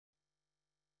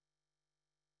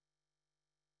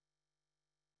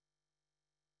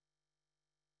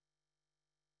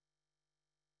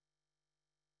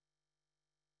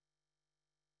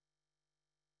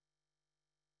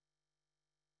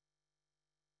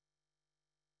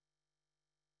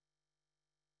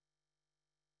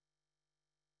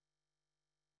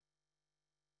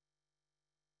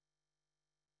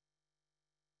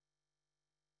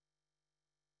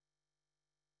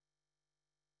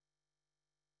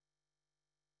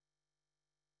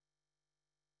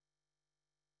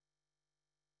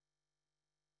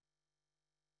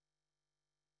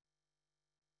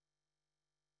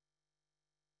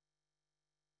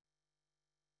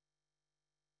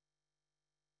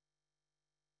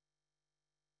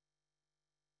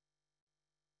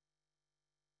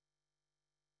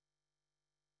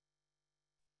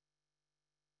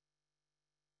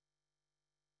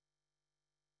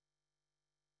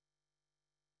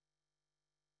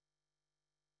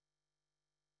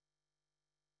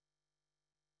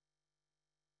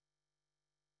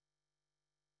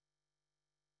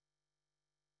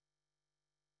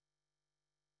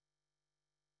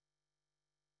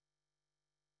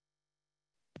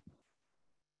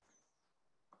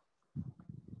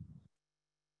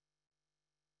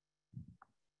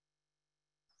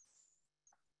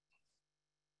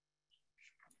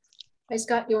Hi,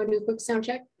 Scott. You want to do a quick sound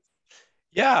check?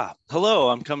 Yeah. Hello.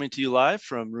 I'm coming to you live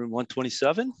from room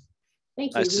 127.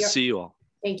 Thank you. Nice to see you all.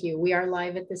 Thank you. We are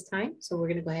live at this time. So we're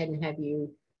going to go ahead and have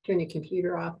you turn your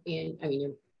computer off and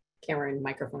your camera and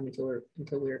microphone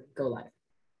until we go live.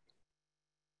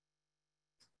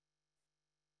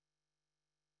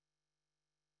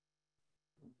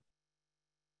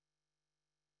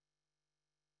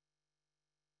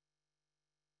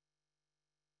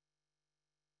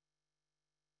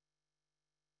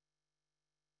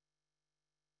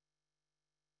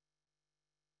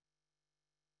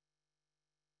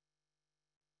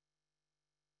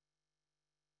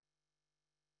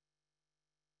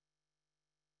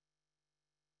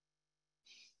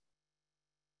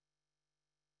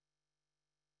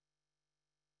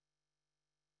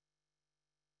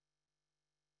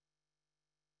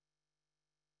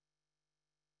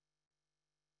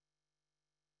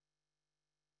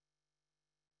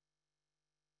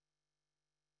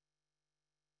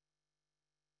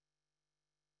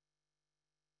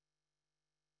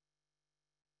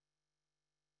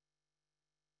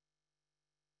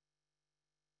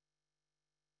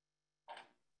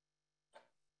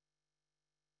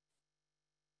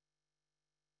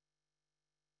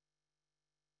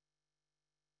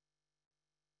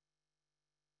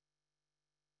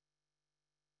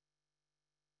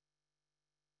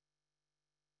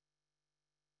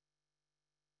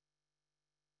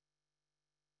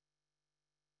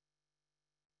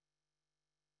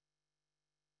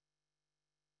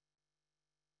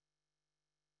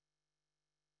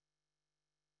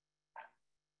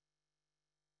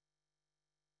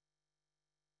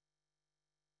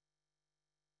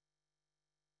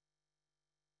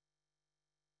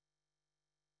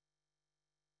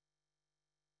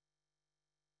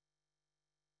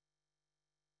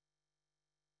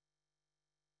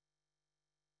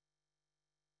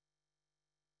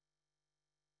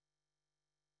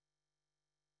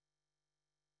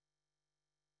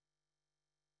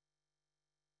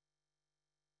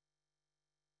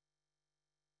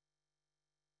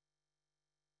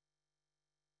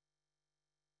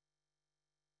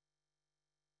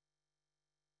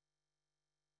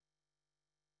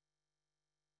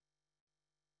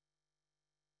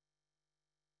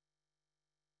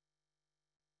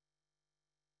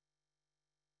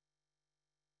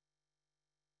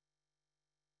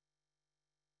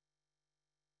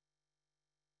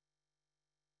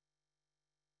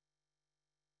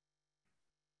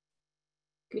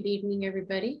 Good evening,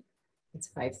 everybody. It's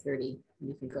 5:30.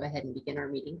 We can go ahead and begin our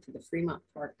meeting for the Fremont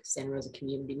Park Santa Rosa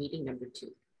Community Meeting number 2.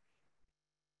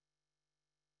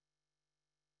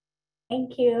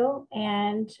 Thank you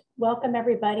and welcome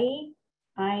everybody.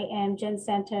 I am Jen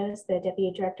Santos, the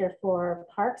Deputy Director for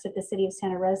Parks at the City of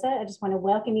Santa Rosa. I just want to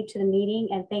welcome you to the meeting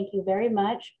and thank you very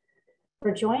much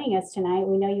for joining us tonight.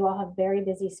 We know you all have very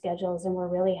busy schedules and we're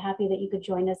really happy that you could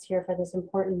join us here for this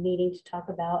important meeting to talk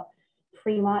about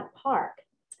Fremont Park.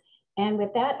 And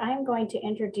with that, I'm going to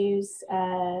introduce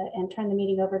and turn the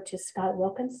meeting over to Scott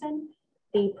Wilkinson,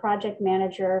 the Project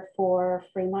Manager for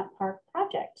Fremont Park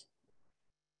Project.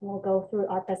 We'll go through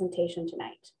our presentation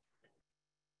tonight.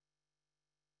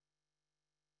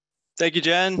 Thank you,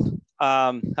 Jen.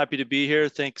 Happy to be here.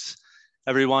 Thanks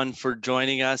everyone for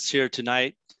joining us here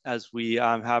tonight as we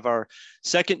have our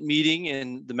second meeting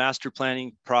in the master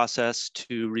planning process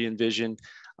to re-envision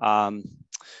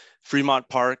Fremont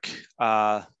Park,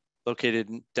 located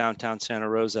in downtown Santa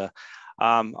Rosa.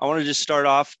 I want to just start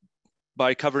off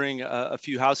by covering a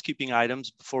few housekeeping items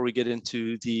before we get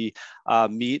into the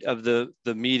meat of the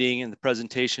meeting and the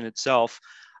presentation itself.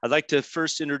 I'd like to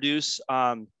first introduce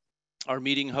our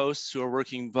meeting hosts who are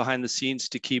working behind the scenes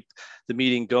to keep the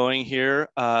meeting going here,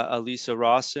 Elisa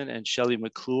Rawson and Shelley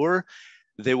McClure.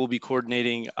 They will be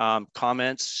coordinating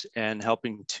comments and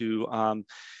helping to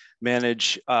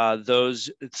manage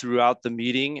those throughout the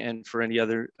meeting and for any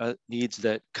other needs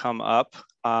that come up.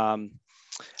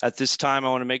 At this time, I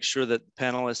want to make sure that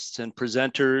panelists and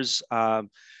presenters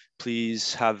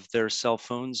please have their cell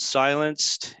phones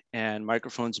silenced and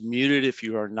microphones muted if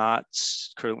you are not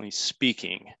currently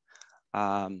speaking.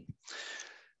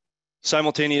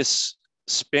 Simultaneous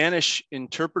Spanish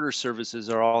interpreter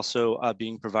services are also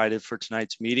being provided for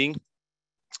tonight's meeting.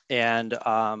 And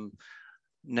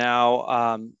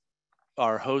now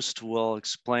our host will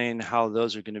explain how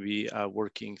those are going to be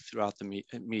working throughout the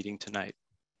meeting tonight.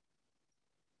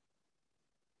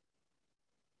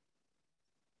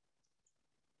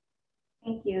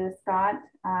 Thank you, Scott.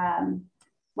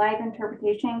 Live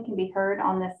interpretation can be heard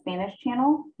on the Spanish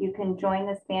channel. You can join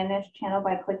the Spanish channel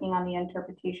by clicking on the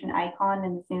interpretation icon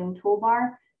in the Zoom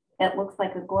toolbar. It looks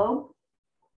like a globe.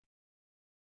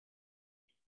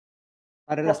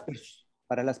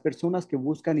 Para las personas que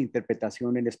buscan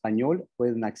interpretación en español,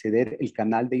 pueden acceder al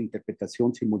canal de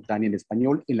interpretación simultánea en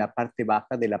español. En la parte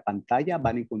baja de la pantalla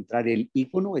van a encontrar el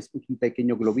icono, es un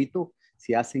pequeño globito.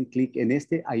 Si hacen clic en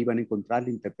este, ahí van a encontrar la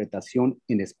interpretación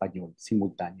en español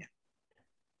simultánea.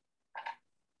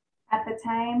 At the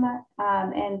time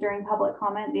and during public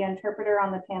comment, the interpreter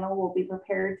on the panel will be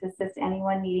prepared to assist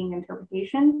anyone needing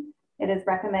interpretation. It is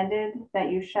recommended that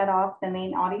you shut off the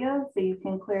main audio so you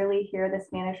can clearly hear the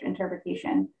Spanish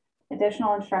interpretation.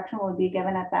 Additional instruction will be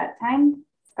given at that time.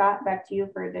 Scott, back to you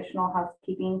for additional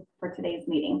housekeeping for today's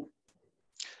meeting.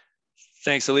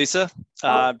 Thanks, Elisa.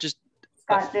 Scott, just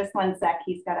one sec.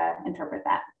 He's got to interpret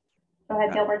that. Go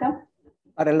ahead, Gilberto.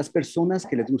 Para las personas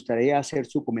que les gustaría hacer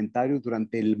su comentario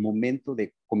durante el momento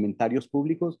de comentarios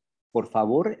públicos, por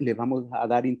favor, le vamos a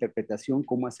dar interpretación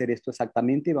cómo hacer esto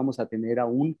exactamente. Vamos a tener a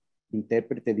un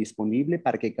intérprete disponible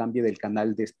para que cambie del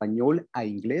canal de español a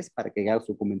inglés para que haga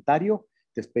su comentario.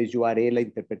 Después yo haré la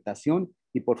interpretación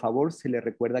y por favor se le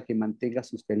recuerda que mantenga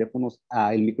sus teléfonos,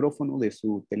 el micrófono de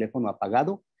su teléfono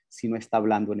apagado si no está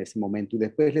hablando en ese momento. Y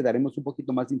después le daremos un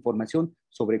poquito más de información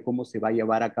sobre cómo se va a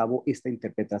llevar a cabo esta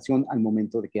interpretación al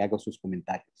momento de que haga sus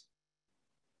comentarios.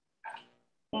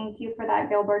 Thank you for that,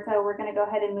 Gilberto. We're going to go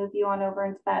ahead and move you on over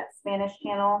into that Spanish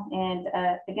channel. And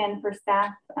again, for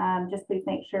staff, just please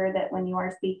make sure that when you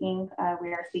are speaking, we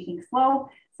are speaking slow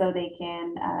so they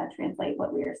can translate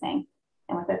what we are saying.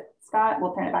 And with it, Scott,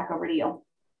 we'll turn it back over to you.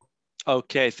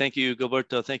 Okay, thank you,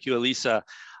 Gilberto. Thank you, Elisa.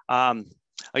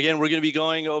 Again, we're going to be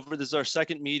going over, this is our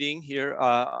second meeting here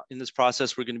in this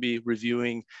process. We're going to be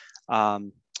reviewing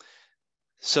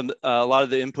a lot of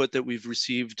the input that we've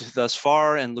received thus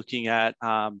far and looking at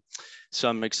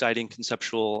some exciting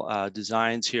conceptual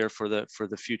designs here for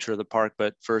the future of the park.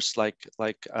 But first, like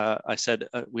I said,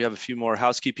 we have a few more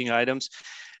housekeeping items,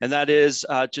 and that is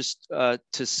just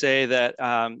to say that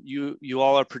you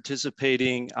all are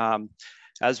participating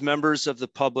as members of the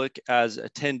public, as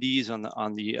attendees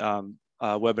on the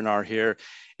webinar here,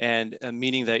 and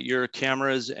meaning that your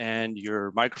cameras and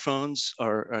your microphones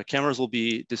or cameras will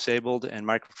be disabled and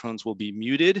microphones will be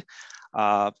muted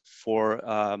for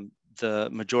the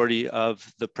majority of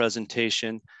the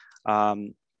presentation.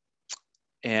 And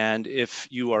if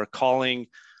you are calling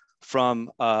from,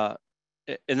 and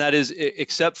that is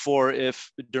except for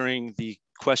if during the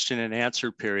question and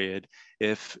answer period,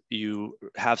 if you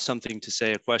have something to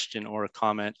say, a question or a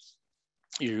comment,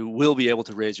 you will be able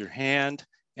to raise your hand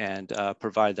and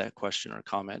provide that question or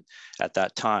comment at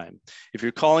that time. If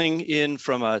you're calling in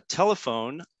from a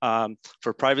telephone,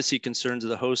 for privacy concerns,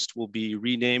 the host will be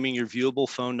renaming your viewable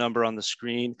phone number on the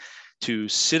screen to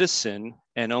Citizen,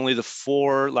 and only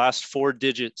the last four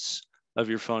digits of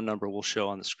your phone number will show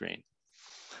on the screen.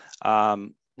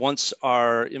 Once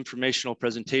our informational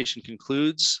presentation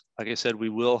concludes, like I said, we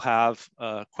will have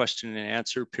a question and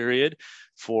answer period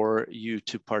for you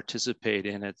to participate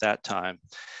in at that time.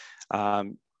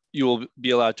 You will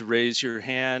be allowed to raise your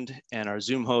hand, and our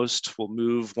Zoom host will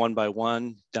move one by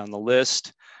one down the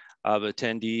list of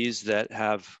attendees that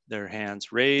have their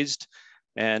hands raised.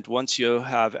 And once you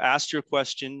have asked your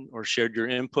question or shared your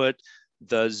input,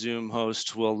 the Zoom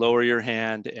host will lower your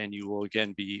hand and you will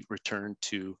again be returned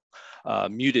to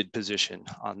muted position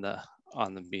on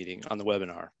the meeting, on the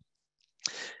webinar.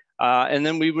 And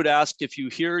then we would ask, if you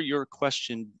hear your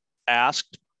question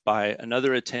asked by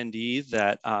another attendee,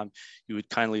 that you would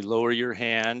kindly lower your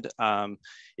hand.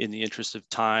 In the interest of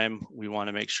time, we want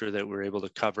to make sure that we're able to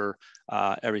cover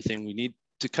everything we need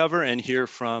to cover and hear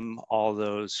from all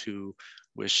those who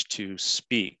wish to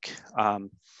speak.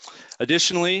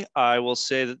 Additionally, I will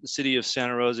say that the City of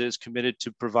Santa Rosa is committed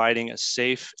to providing a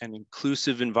safe and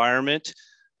inclusive environment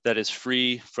that is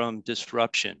free from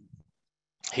disruption.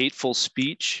 Hateful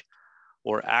speech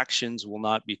or actions will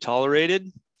not be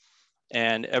tolerated,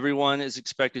 and everyone is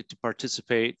expected to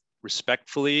participate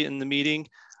respectfully in the meeting,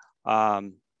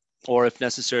 or if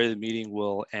necessary, the meeting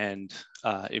will end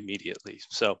immediately.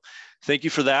 So thank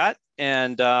you for that.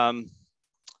 And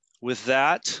with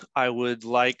that, I would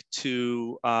like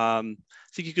to, I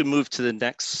think you can move to the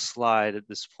next slide at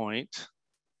this point.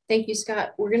 Thank you,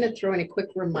 Scott. We're going to throw in a quick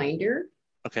reminder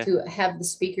to have the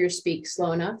speakers speak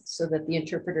slow enough so that the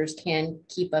interpreters can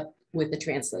keep up with the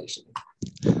translation.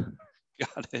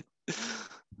 Got it.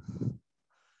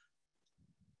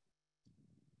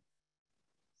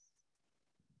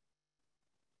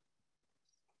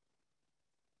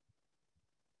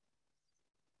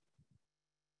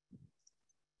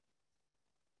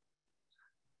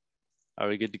 Are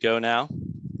we good to go now?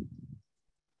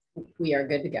 We are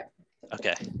good to go.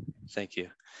 Okay, thank you.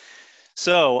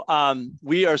 So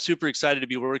we are super excited to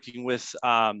be working with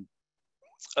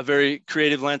a very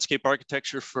creative landscape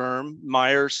architecture firm,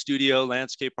 Meyer Studio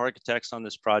Landscape Architects, on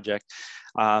this project.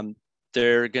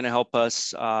 They're going to help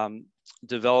us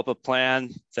develop a plan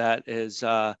that is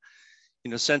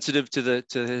sensitive to the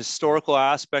historical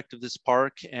aspect of this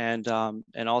park, and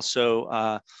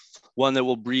also one that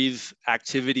will breathe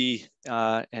activity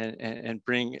and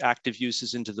bring active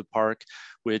uses into the park,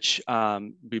 which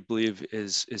we believe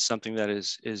is something that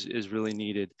is really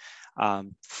needed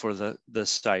for the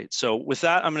site. So with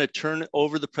that, I'm going to turn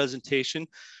over the presentation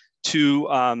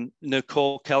to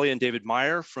Nicole Kelly and David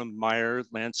Meyer from Meyer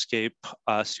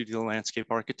Studio Landscape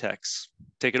Architects.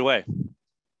 Take it away.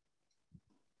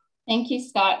 Thank you,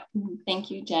 Scott.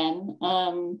 Thank you, Jen.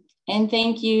 And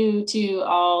thank you to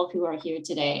all who are here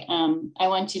today. I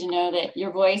want you to know that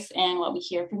your voice and what we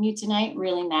hear from you tonight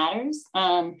really matters.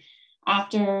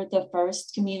 After the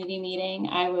first community meeting,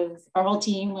 our whole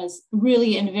team was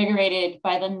really invigorated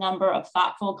by the number of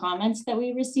thoughtful comments that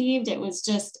we received. It was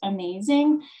just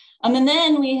amazing. And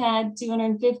then we had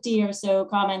 250 or so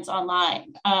comments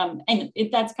online, and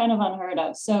that's kind of unheard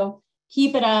of. So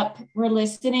keep it up. We're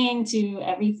listening to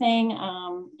everything,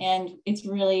 and it's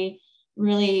really,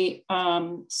 really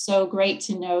so great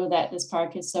to know that this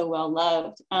park is so well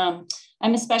loved. I'm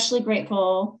especially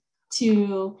grateful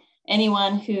to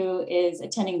anyone who is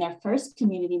attending their first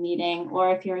community meeting,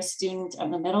 or if you're a student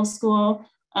of the middle school.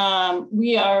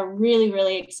 We are really,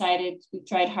 really excited. We've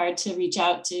tried hard to reach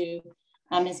out to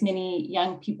as many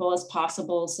young people as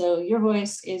possible. So your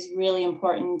voice is really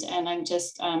important, and I'm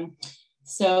just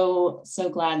so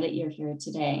glad that you're here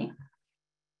today.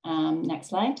 Next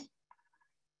slide.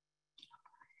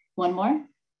 One more.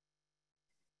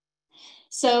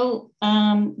 So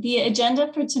the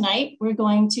agenda for tonight, we're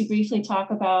going to briefly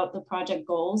talk about the project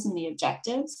goals and the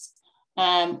objectives.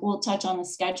 We'll touch on the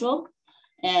schedule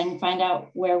and find out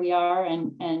where we are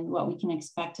and what we can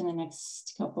expect in the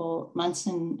next couple months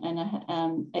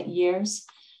and years.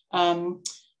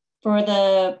 For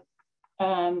the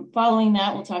following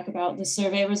that, we'll talk about the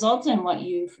survey results and what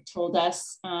you've told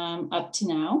us up to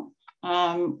now.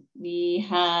 We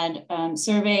had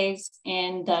surveys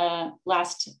in the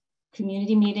last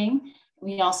community meeting.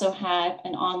 We also had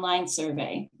an online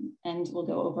survey, and we'll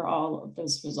go over all of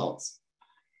those results.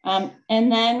 And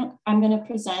then I'm going to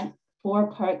present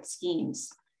 4 park schemes.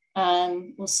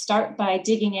 We'll start by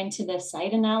digging into the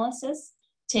site analysis,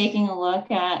 taking a look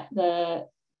at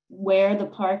what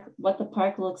the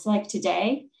park looks like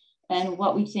today, and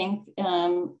what we think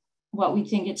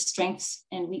its strengths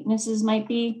and weaknesses might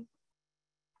be.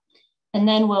 And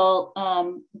then we'll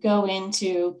go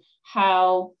into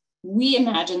how we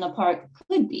imagine the park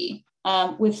could be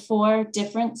with 4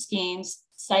 different schemes,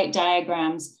 site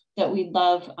diagrams that we'd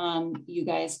love you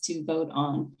guys to vote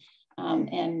on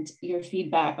and your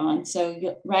feedback on.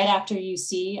 So right after you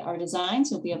see our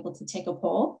designs, you'll be able to take a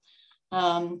poll.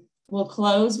 We'll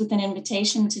close with an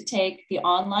invitation to take the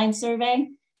online survey.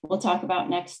 We'll talk about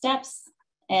next steps,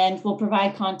 and we'll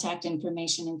provide contact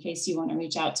information in case you want to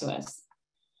reach out to us.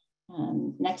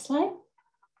 Next slide.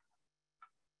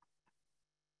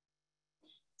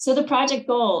 So the project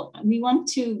goal, we want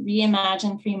to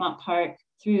reimagine Fremont Park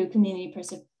through community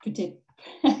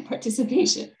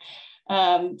participation.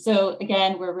 So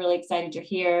again, we're really excited you're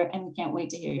here, and we can't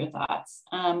wait to hear your thoughts.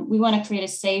 We want to create a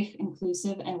safe,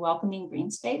 inclusive, and welcoming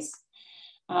green space.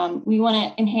 We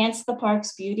want to enhance the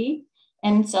park's beauty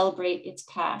and celebrate its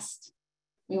past.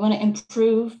 We want to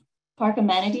improve park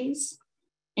amenities,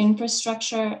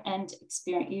 infrastructure, and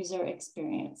user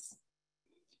experience.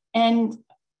 And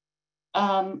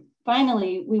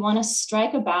finally, we want to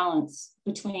strike a balance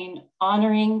between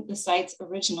honoring the site's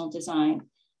original design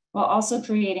while also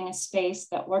creating a space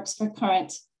that works for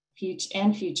current,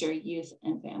 future youth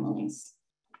and families.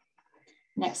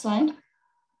 Next slide.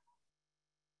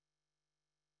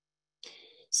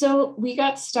 So we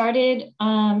got started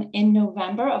in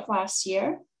November of last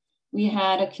year. We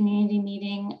had a community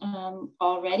meeting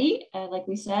already, like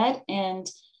we said, and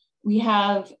we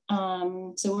have,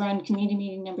 so we're on community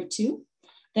meeting number 2.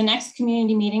 The next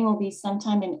community meeting will be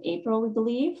sometime in April, we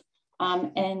believe.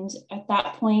 And at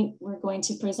that point, we're going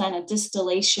to present a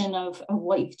distillation of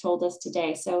what you've told us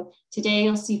today. So today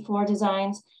you'll see 4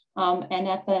 designs, and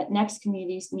at the next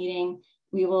community meeting,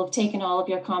 we will have taken all of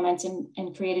your comments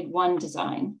and created 1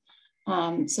 design.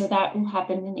 So that will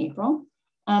happen in April.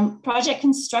 Project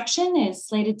construction is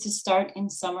slated to start in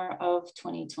summer of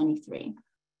 2023.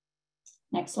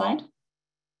 Next slide.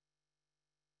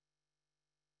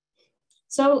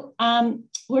 So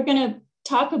we're going to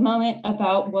talk a moment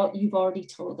about what you've already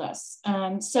told us.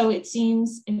 So it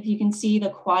seems, if you can see the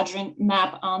quadrant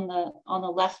map on the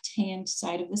left-hand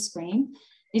side of the screen,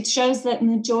 it shows that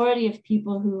majority of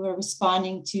people who are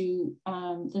responding to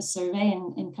the survey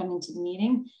and coming to the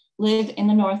meeting live in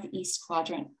the northeast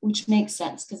quadrant, which makes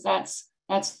sense because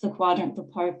that's the quadrant the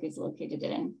park is located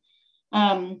in.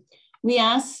 We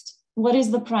asked, what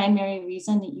is the primary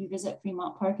reason that you visit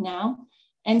Fremont Park now?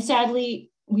 And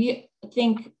sadly, we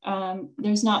think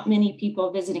there's not many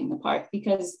people visiting the park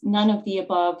because none of the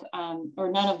above,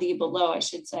 or none of the below, I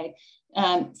should say,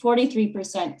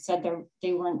 43% said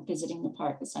they weren't visiting the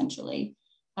park essentially,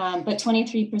 but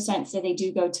 23% said they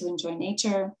do go to enjoy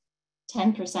nature,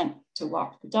 10% to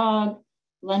walk the dog,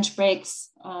 lunch breaks,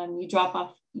 you drop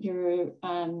off your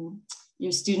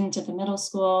student at the middle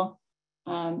school,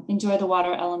 enjoy the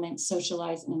water elements,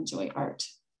 socialize, and enjoy art.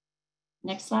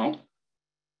 Next slide.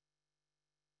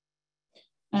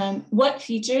 What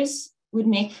features would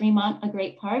make Fremont a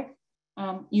great park?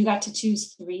 You got to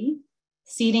choose 3.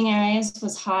 Seating areas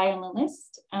was high on the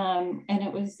list, and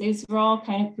these were all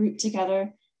kind of grouped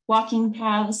together. Walking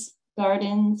paths,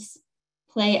 gardens,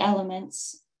 play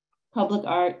elements, public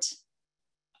art,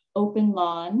 open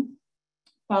lawn,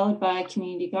 followed by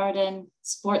community garden,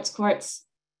 sports courts,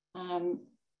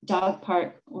 dog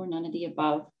park, or none of the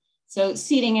above. So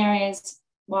seating areas,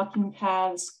 walking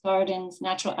paths, gardens,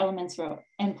 natural elements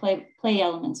and play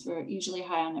elements were usually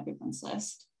high on everyone's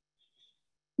list.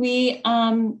 We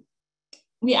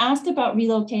asked about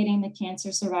relocating the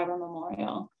Cancer Survivor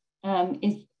Memorial.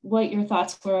 What your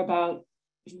thoughts were about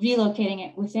relocating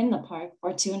it within the park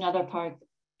or to another park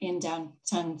in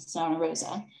downtown Santa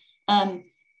Rosa.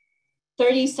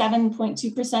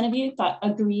 37.2% of you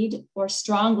agreed or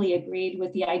strongly agreed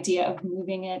with the idea of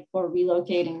moving it or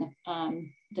relocating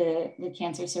the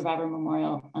Cancer Survivor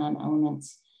Memorial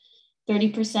elements.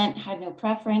 30% had no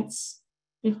preference.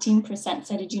 15%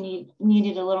 said you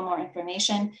needed a little more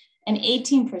information. And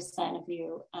 18% of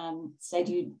you said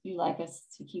you'd like us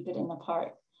to keep it in the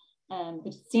park. But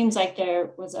it seems like there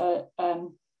was the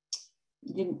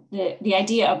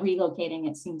idea of relocating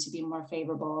it seemed to be more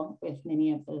favorable with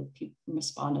many of the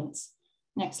respondents.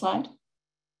 Next slide.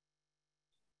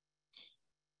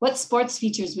 What sports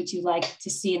features would you like to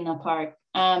see in the park?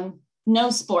 No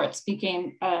sports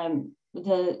became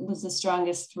was the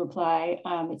strongest reply.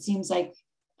 It seems like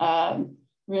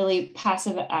really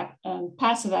passive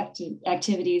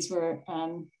activities were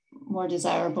more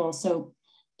desirable. So,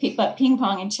 but ping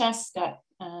pong and chess got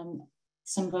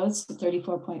some votes,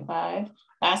 34.5.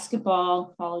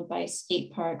 Basketball, followed by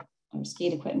skate park or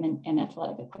skate equipment and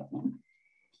athletic equipment.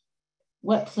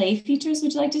 What play features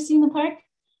would you like to see in the park?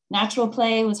 Natural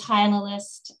play was high on the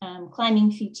list.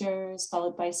 Climbing features,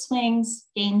 followed by swings,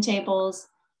 game tables,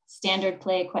 standard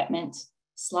play equipment,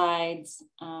 slides,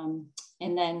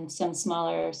 and then some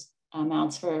smaller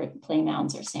amounts for play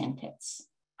mounds or sand pits.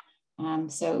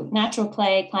 So natural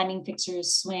play, climbing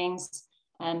fixtures, swings,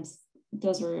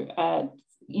 those were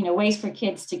ways for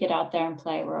kids to get out there and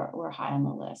play were high on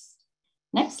the list.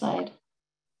 Next slide.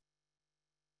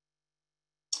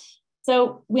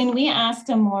 So when we asked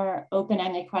a more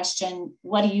open-ended question,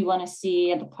 what do you want to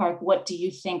see at the park? What do you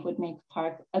think would make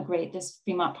this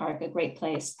Fremont Park a great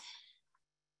place?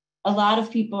 A lot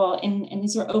of people, and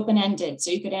these were open-ended,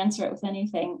 so you could answer it with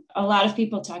anything. A lot of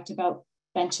people talked about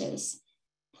benches,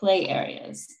 play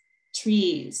areas,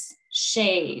 trees,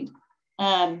 shade,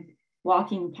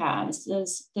 walking paths,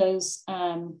 those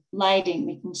lighting,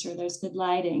 making sure there's good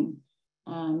lighting,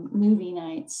 movie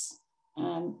nights.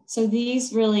 So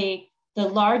these really, the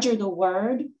larger the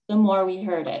word, the more we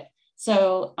heard it.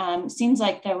 So seems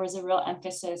like there was a real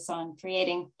emphasis on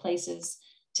creating places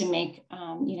to make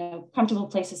comfortable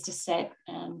places to sit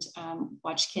and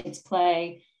watch kids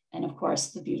play, and of course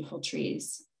the beautiful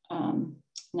trees.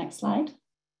 Next slide.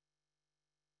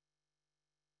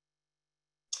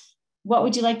 What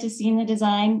would you like to see in the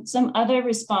design? Some other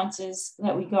responses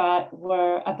that we got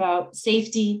were about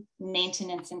safety,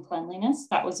 maintenance, and cleanliness.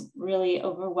 That was really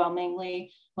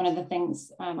overwhelmingly one of the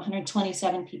things.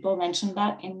 127 people mentioned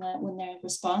that in their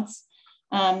response.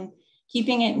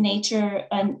 Keeping it nature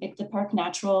and the park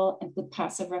natural and with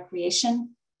passive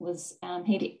recreation was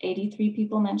 83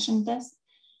 people mentioned this.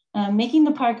 Making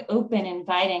the park open,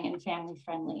 inviting, and family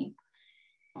friendly.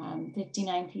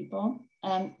 59 people.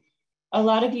 A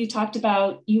lot of you talked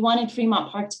about you wanted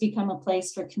Fremont Park to become a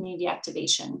place for community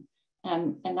activation.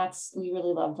 And we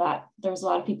really love that. There was a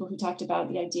lot of people who talked about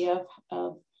the idea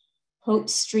of Hope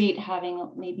Street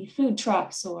having maybe food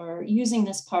trucks or using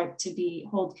this park to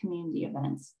hold community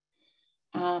events.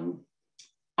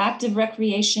 Active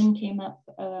recreation came up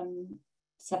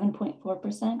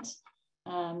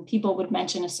 7.4%. People would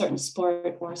mention a certain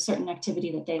sport or a certain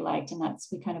activity that they liked, and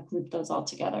we kind of grouped those all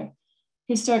together.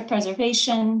 Historic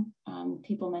preservation,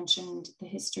 people mentioned the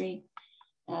history.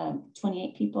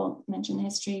 28 people mentioned the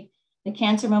history. The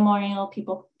Cancer Memorial,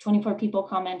 24 people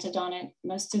commented on it,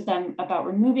 most of them about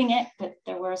removing it, but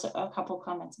there was a couple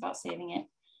comments about saving it.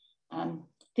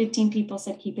 15 people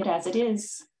said keep it as it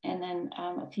is, and then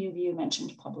a few of you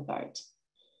mentioned public art.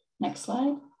 Next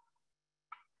slide.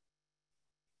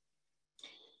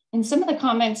 And some of the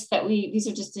comments that these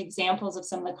are just examples of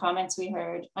some of the comments we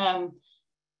heard.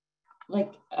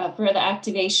 For the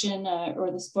activation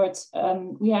or the sports,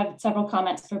 we have several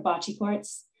comments for bocce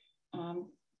courts.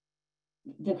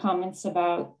 The comments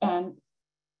about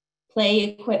play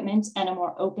equipment and a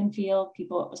more open field.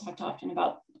 People talked often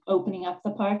about opening up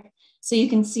the park so you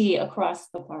can see across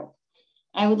the park.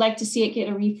 I would like to see it get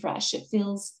a refresh. It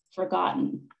feels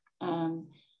forgotten.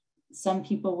 Some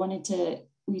people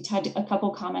we had a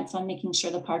couple comments on making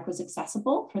sure the park was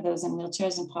accessible for those in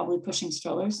wheelchairs and probably pushing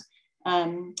strollers.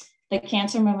 The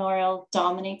Cancer Memorial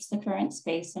dominates the current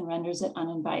space and renders it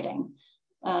uninviting.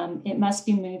 It must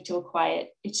be moved to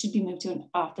it should be moved to an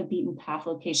off the beaten path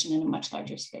location in a much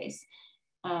larger space.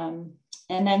 And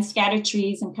then scattered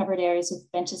trees and covered areas with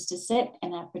benches to sit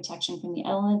and have protection from the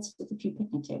elements with a few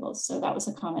picnic tables. So that was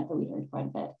a comment that we heard quite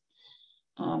a bit.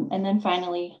 And then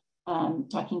finally,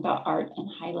 talking about art and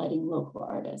highlighting local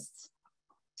artists.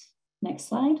 Next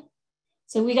slide.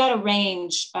 So we got a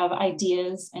range of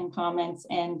ideas and comments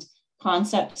and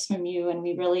concepts from you, and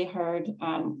we really heard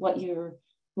what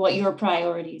your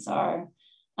priorities are.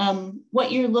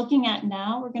 What you're looking at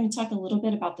now, we're going to talk a little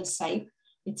bit about the site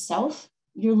itself.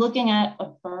 You're looking at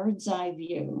a bird's eye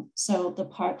view, so the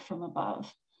park from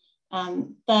above.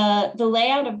 The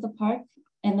layout of the park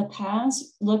and the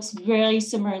paths looks very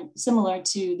similar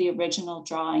to the original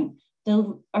drawing.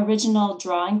 The original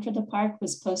drawing for the park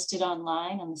was posted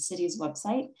online on the city's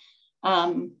website.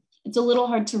 It's a little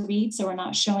hard to read, so we're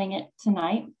not showing it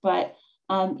tonight, but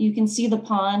you can see the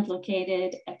pond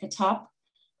located at the top,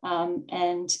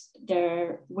 and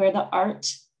where the art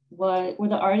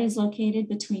is located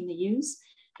between the U's.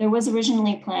 There was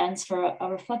originally plans for a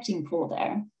reflecting pool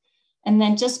there. And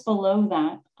then just below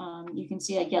that, you can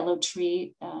see a yellow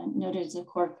tree noted as a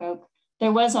cork oak.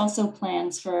 There was also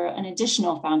plans for an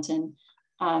additional fountain,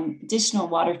 additional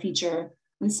water feature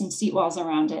with some seat walls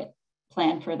around it,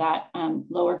 planned for that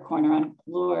lower corner on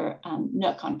lower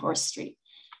nook on 4th Street.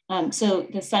 So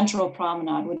the central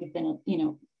promenade would have been,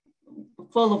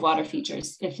 full of water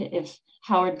features if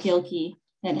Howard Gilkey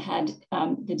had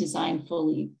the design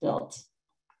fully built.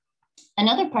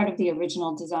 Another part of the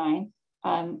original design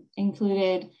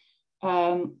included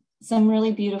some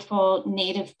really beautiful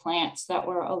native plants that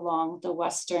were along the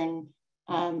western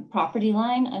property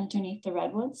line underneath the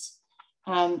redwoods.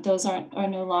 Those are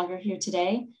no longer here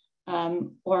today,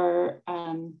 but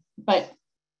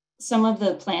some of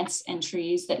the plants and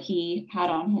trees that he had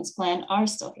on his plan are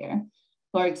still here.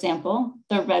 For example,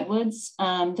 the redwoods,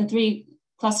 the 3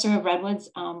 cluster of redwoods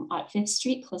at 5th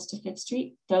Street, close to 5th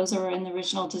Street, those are in the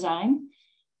original design.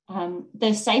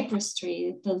 The cypress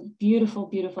tree, the beautiful,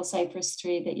 beautiful cypress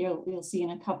tree that you'll see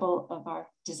in a couple of our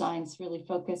designs really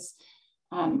focus.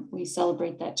 We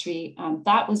celebrate that tree.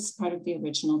 That was part of the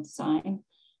original design.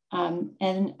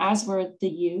 And as were the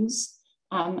yews,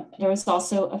 there was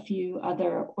also a few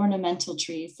other ornamental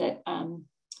trees that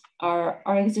are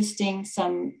existing,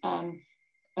 some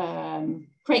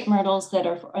crepe myrtles that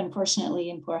are unfortunately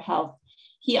in poor health.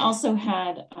 He also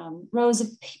had rows of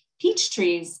peach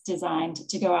trees designed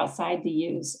to go outside the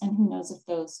yews, and who knows if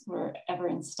those were ever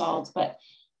installed, but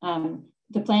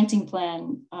the planting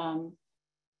plan,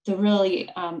 the really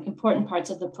important parts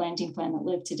of the planting plan that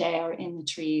live today are in the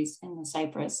trees, in the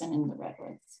cypress and in the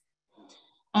redwoods.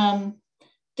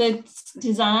 The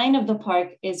design of the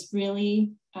park is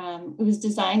really, it was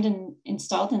designed and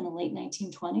installed in the late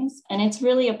 1920s, and it's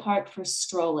really a park for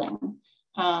strolling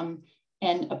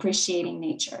and appreciating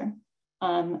nature.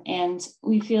 And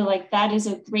we feel like that is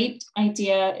a great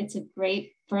idea. It's a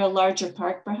great for a larger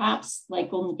park, perhaps like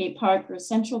Golden Gate Park or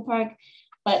Central Park,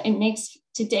 but it makes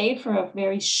today for a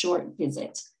very short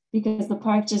visit because the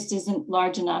park just isn't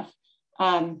large enough.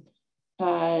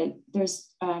 There's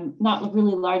not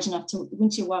really large enough to,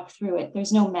 once you walk through it,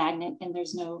 there's no magnet and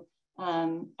there's no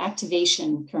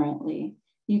activation currently.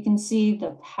 You can see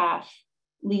the path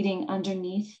leading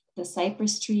underneath the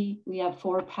cypress tree. We have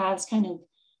 4 paths kind of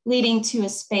leading to a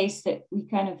space that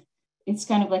it's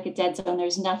kind of like a dead zone.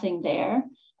 There's nothing there.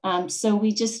 So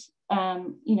we just,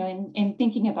 in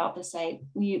thinking about the site,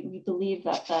 we believe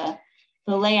that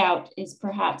the layout is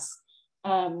perhaps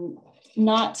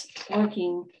not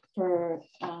working for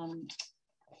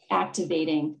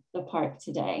activating the park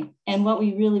today. And what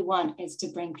we really want is to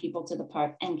bring people to the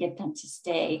park and get them to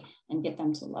stay and get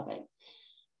them to love it.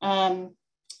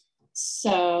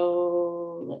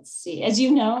 So let's see, as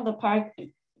you know, the park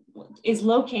is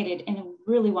located in a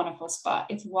really wonderful spot.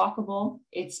 It's walkable.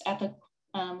 It's at the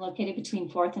located between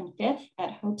 4th and 5th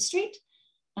at Hope Street.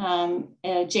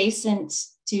 Adjacent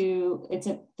to, it's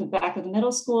at the back of the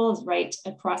middle school, is right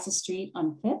across the street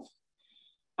on 5th.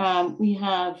 We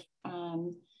have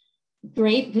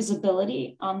great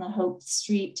visibility on the Hope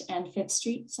Street and 5th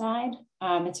Street side.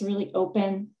 It's really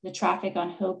open. The traffic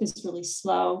on Hope is really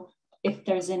slow, if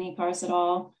there's any cars at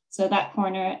all. So that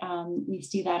corner, we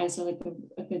see that as like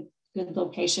a good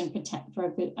location for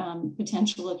a good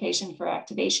potential location for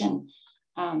activation.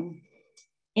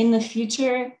 In the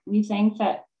future, we think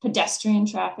that pedestrian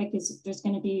traffic there's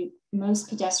going to be, most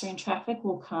pedestrian traffic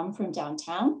will come from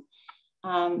downtown,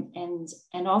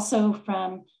 and also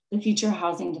from the future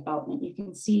housing development. You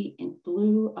can see in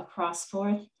blue across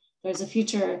 4th, there's a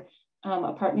future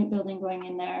apartment building going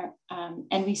in there,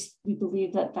 and we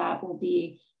believe that that will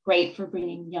be great for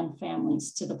bringing young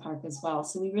families to the park as well.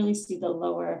 So we really see the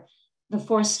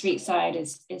 4th Street side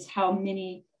is how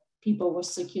many people will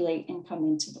circulate and come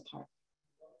into the park.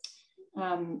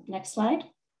 Next slide.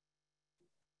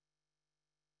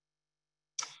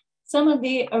 Some of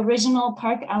the original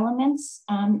park elements,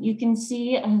 you can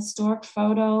see a historic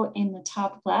photo in the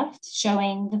top left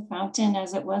showing the fountain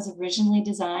as it was originally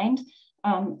designed,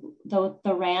 the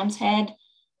ram's head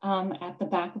at the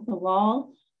back of the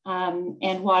wall,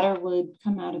 and water would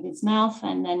come out of its mouth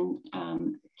and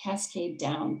then cascade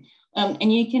down.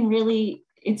 And you can really,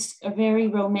 it's a very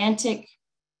romantic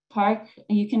park.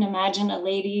 You can imagine a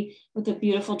lady with a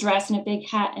beautiful dress and a big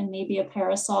hat and maybe a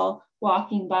parasol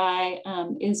walking by,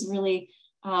 is really,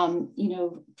 you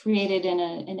know, created in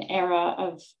an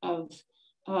era of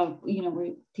you know, where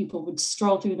people would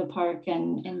stroll through the park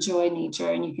and enjoy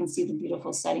nature, and you can see the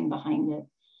beautiful setting behind it.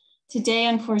 Today,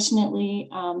 unfortunately,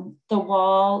 the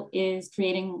wall is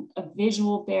creating a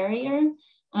visual barrier,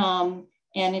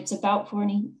 and it's about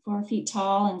 4 feet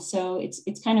tall, and so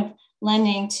it's kind of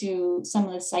lending to some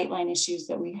of the sightline issues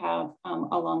that we have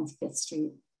along 5th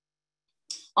Street.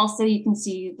 Also, you can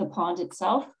see the pond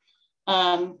itself.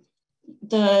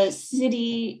 The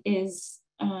city is,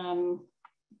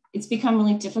 it's become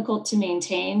really difficult to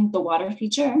maintain the water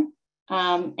feature.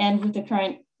 And with the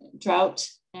current drought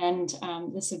and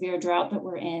the severe drought that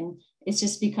we're in, it's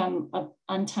just become an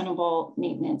untenable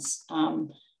maintenance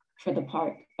for the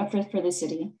park, for the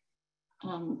city.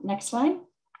 Next slide.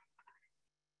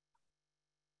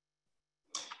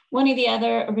 One of the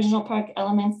other original park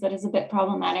elements that is a bit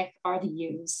problematic are the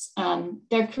U's.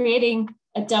 They're creating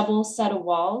a double set of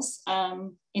walls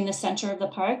in the center of the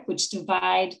park, which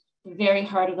divide the very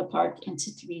heart of the park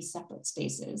into 3 separate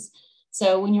spaces.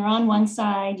 So when you're on one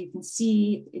side, you can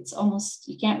see, it's almost,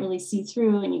 you can't really see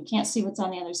through, and you can't see what's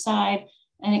on the other side.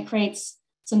 And it creates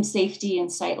some safety and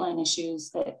sightline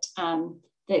issues that,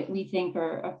 that we think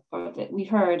or that we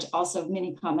heard also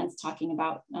many comments talking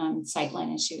about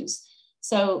sightline issues.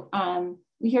 So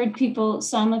we heard people,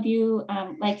 some of you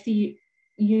like the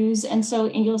U's, and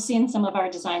you'll see in some of our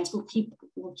designs, we'll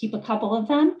keep a couple of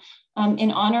them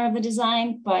in honor of the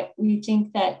design, but we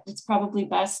think that it's probably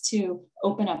best to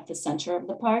open up the center of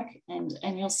the park, and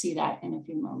you'll see that in a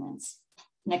few moments.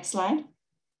 Next slide.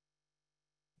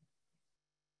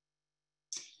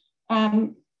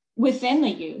 Within the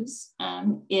U's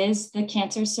is the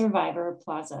Cancer Survivor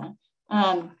Plaza.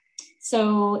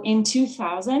 So in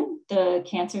 2000, the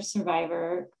Cancer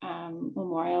Survivor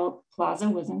Memorial Plaza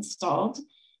was installed.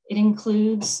 It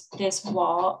includes this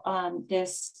wall,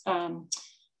 this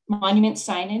monument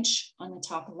signage on the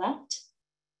top left.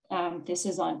 This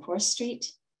is on 4th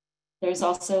Street. There's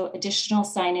also additional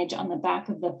signage on the back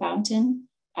of the fountain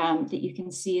that you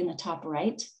can see in the top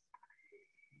right.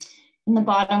 In the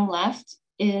bottom left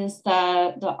is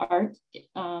the art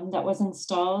that was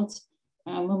installed,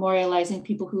 memorializing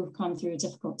people who have come through a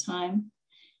difficult time.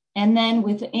 And then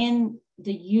within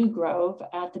the U Grove,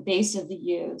 at the base of the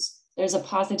U's, there's a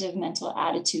positive mental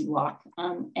attitude walk,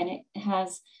 and it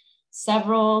has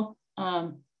several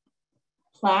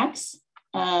plaques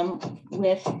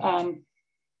with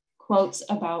quotes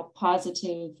about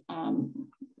positive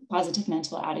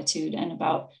mental attitude and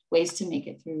about ways to make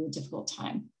it through a difficult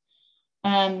time.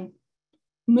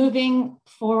 Moving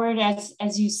forward,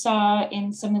 as you saw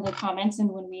in some of the comments and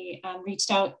when we reached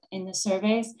out in the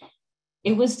surveys,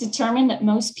 it was determined that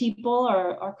most people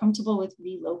are comfortable with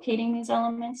relocating these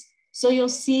elements. So you'll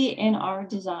see in our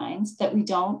designs that we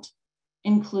don't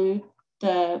include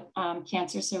the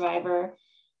Cancer Survivor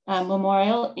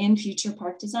Memorial in future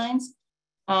park designs.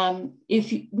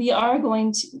 If we are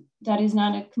going to, that is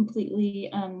not a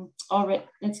completely already,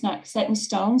 that's not set in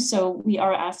stone. So we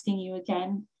are asking you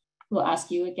again, we'll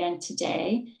ask you again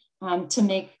today to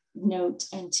make note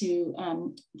and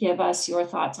to give us your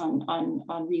thoughts on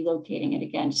relocating it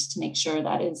again, just to make sure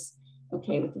that is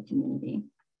okay with the community.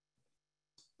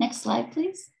 Next slide,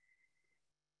 please.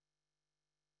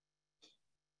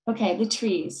 Okay, the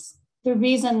trees. The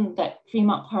reason that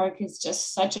Fremont Park is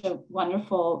just such a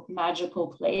wonderful, magical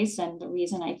place, and the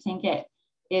reason I think it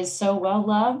is so well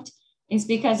loved is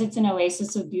because it's an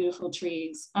oasis of beautiful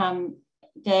trees. On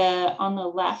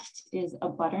the left is a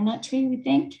butternut tree, we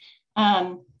think.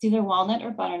 It's either walnut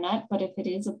or butternut, but if it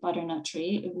is a butternut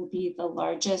tree, it will be the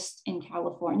largest in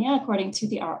California, according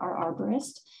to our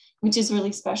arborist, which is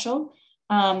really special.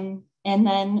 And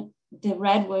then the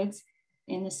redwoods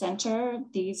in the center,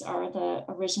 these are the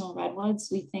original redwoods.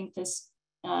 We think this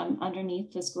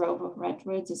underneath this grove of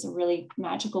redwoods is a really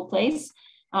magical place.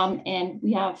 And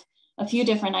we have a few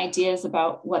different ideas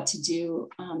about what to do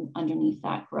underneath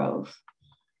that grove.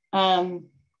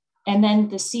 And then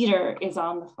the cedar is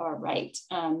on the far right.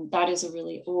 That is a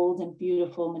really old and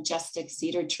beautiful, majestic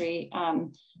cedar tree.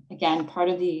 Again, part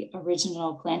of the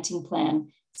original planting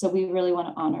plan. So we really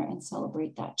want to honor and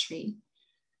celebrate that tree.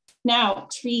 Now,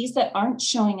 trees that aren't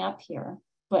showing up here,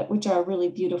 but which are really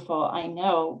beautiful, I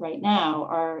know right now,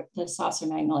 are the saucer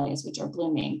magnolias, which are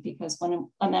blooming, because when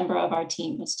a member of our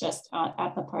team was just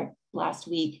at the park last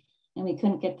week, and we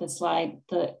couldn't get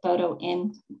the photo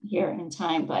in here in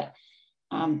time, but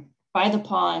by the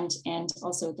pond and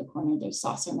also at the corner, there's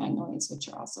saucer magnolias, which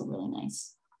are also really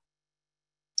nice.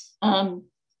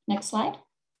 Next slide.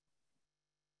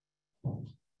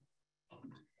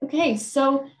 Okay,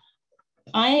 so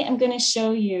I am going to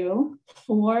show you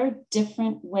 4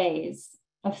 different ways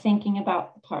of thinking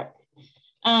about the park.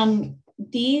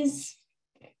 These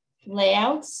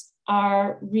layouts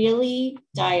are really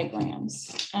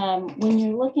diagrams. When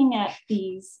you're looking at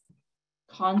these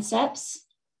concepts,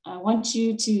 I want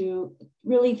you to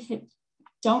really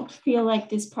don't feel like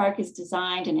this park is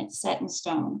designed and it's set in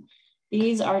stone.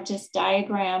 These are just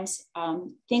diagrams,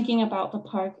 thinking about the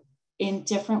park in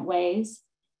different ways,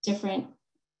 different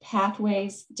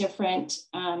pathways, different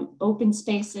open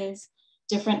spaces,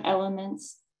 different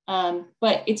elements.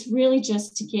 But it's really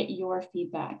just to get your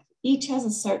feedback. Each has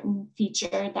a certain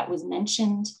feature that was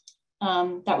mentioned,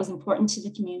 that was important to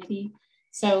the community.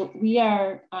 So we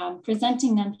are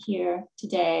presenting them here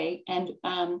today and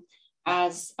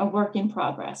as a work in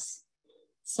progress.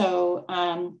 So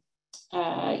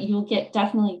you'll get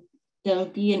definitely, there'll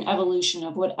be an evolution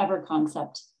of whatever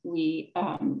concept we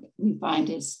find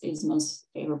is most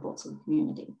favorable to the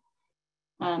community.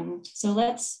 So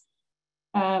let's,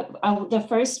 the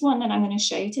first one that I'm going to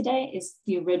show you today is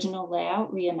the original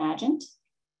layout reimagined.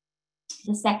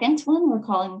 The second one we're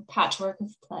calling Patchwork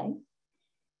of Play.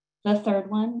 The third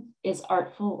one is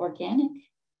Artful Organic.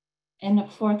 And the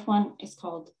fourth one is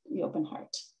called The Open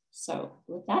Heart. So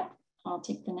with that, I'll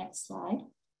take the next slide.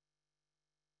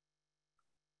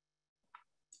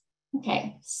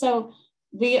 Okay, so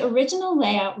the original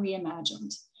layout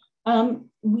reimagined.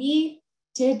 We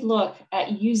did look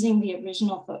at using the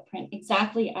original footprint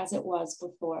exactly as it was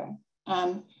before,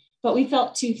 but we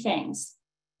felt 2 things: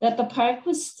 that the park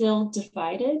was still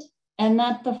divided, and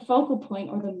that the focal point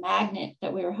or the magnet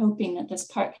that we were hoping that this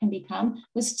park can become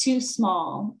was too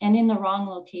small and in the wrong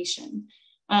location.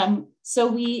 So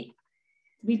we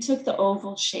took the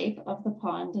oval shape of the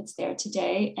pond that's there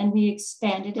today, and we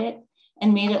expanded it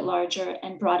and made it larger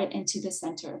and brought it into the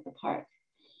center of the park.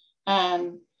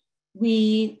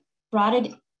 We brought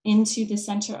it into the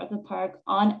center of the park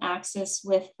on axis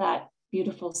with that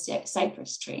beautiful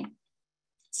cypress tree.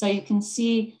 So you can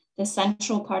see the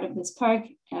central part of this park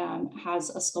has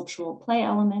a sculptural play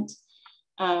element.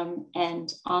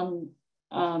 And on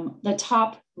the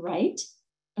top right,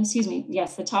 excuse me,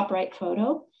 yes, the top right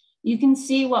photo, you can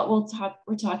see what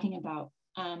we're talking about.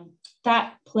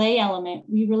 That play element,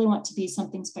 we really want to be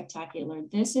something spectacular.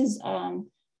 This is a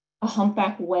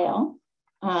humpback whale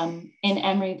in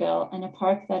Emeryville, and a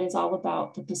park that is all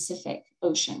about the Pacific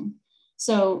Ocean.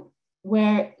 So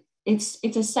where it's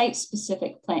a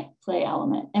site-specific play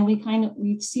element, and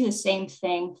we see the same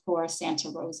thing for Santa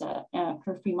Rosa,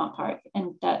 for Fremont Park,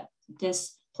 and that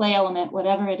this play element,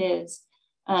 whatever it is,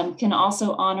 can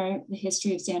also honor the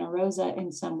history of Santa Rosa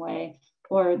in some way,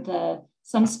 or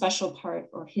some special part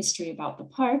or history about the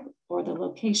park or the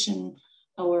location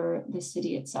or the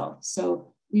city itself.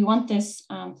 So we want this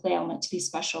play element to be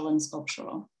special and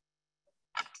sculptural.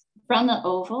 From the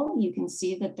oval, you can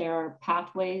see that there are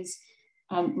pathways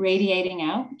radiating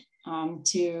out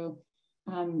to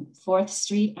 4th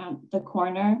Street at the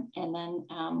corner, and then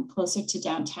closer to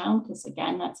downtown, because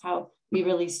again, that's how we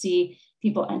really see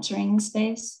people entering the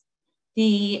space.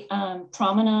 The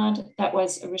promenade that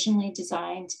was originally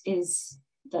designed is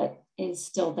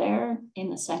still there in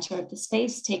the center of the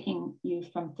space, taking you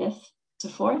from 5th to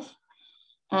 4th.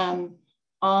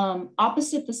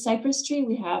 Opposite the cypress tree,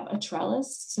 we have a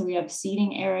trellis. So we have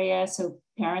seating area, so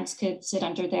parents could sit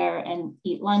under there and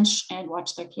eat lunch and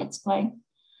watch their kids play.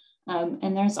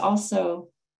 And there's also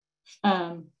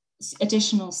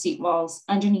additional seat walls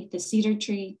underneath the cedar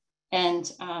tree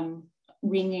and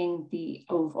ringing the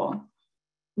oval.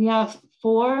 We have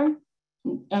 4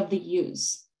 of the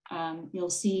U's. You'll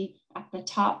see at the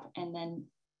top, and then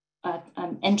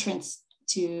entrance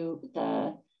to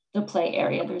the play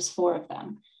area. There's 4 of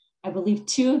them. I believe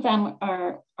 2 of them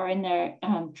are in their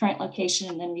current location,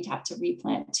 and then we'd have to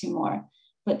replant 2 more.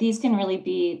 But these can really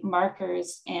be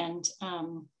markers and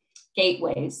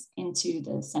gateways into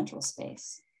the central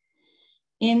space.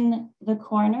 In the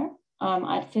corner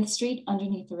at 5th Street,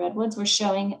 underneath the redwoods, we're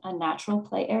showing a natural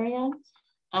play area.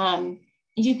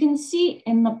 You can see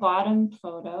in the bottom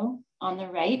photo on the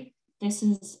right, this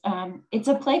is, it's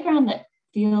a playground that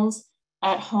feels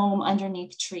at home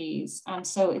underneath trees.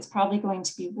 So it's probably going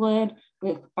to be wood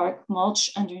with bark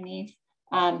mulch underneath.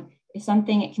 It's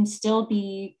something, it can still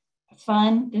be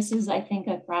fun. This is, I think,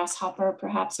 a grasshopper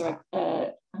perhaps, or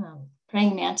a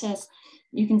praying mantis.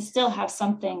 You can still have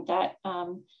something that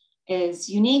is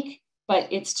unique, but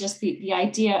it's just the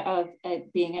idea of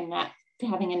it being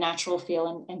having a natural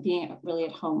feel and being really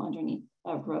at home underneath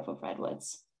a grove of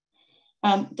redwoods.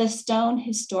 The stone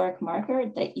historic marker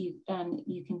that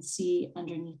you can see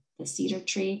underneath the cedar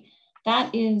tree,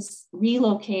 that is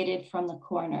relocated from the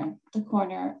corner. The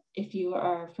corner, if you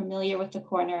are familiar with the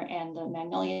corner and the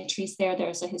magnolia trees there,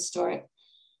 there's a historic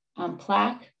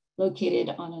plaque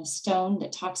located on a stone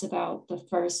that talks about the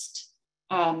first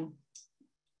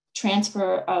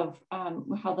transfer of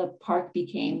how the park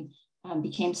became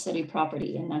city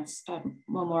property, and that's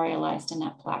memorialized in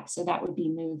that plaque. So that would be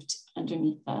moved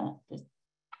underneath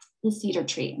the cedar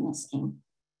tree in the scheme.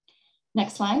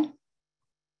 Next slide.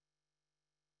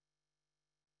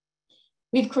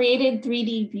 We've created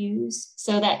 3D views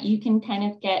so that you can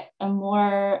kind of get a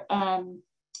more,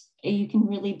 you can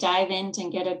really dive in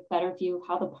and get a better view of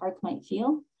how the park might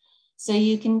feel. So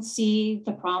you can see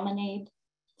the promenade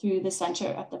through the center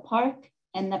of the park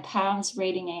and the paths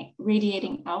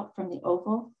radiating out from the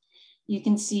oval. You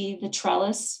can see the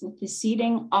trellis with the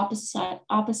seating opposite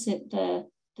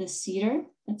the cedar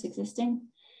that's existing.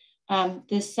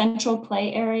 This central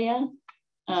play area,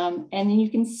 and then you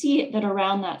can see that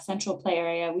around that central play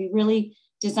area, we really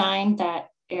designed that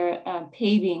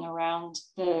paving around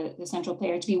the central play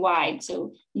area to be wide.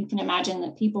 So you can imagine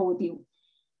that people would be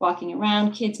walking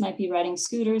around, kids might be riding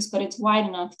scooters, but it's wide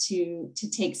enough to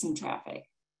take some traffic.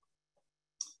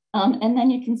 And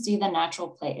then you can see the natural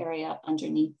play area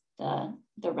underneath the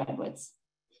redwoods.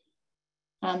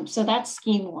 So that's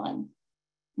scheme 1.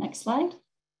 Next slide.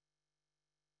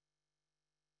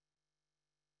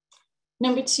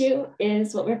 Number 2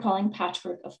 is what we're calling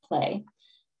patchwork of play.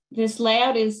 This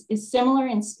layout is similar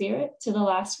in spirit to the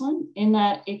last one in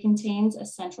that it contains a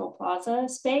central plaza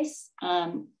space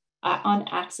on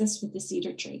axis with the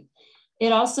cedar tree.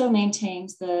 It also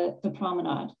maintains the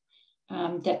promenade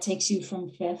that takes you from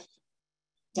 5th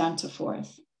down to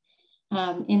 4th.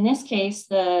 In this case,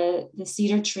 the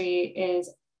cedar tree is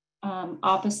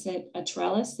opposite a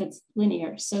trellis that's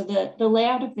linear. So the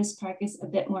layout of this park is a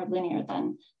bit more linear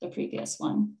than the previous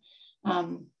one.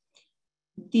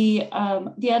 The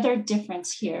other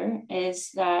difference here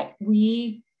is that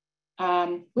we,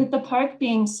 with the park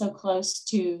being so close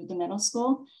to the middle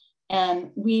school,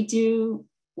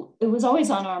 it was always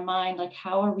on our mind, like,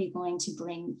 how are we going to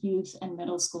bring youth and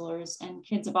middle schoolers and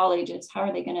kids of all ages, how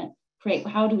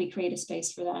do we create a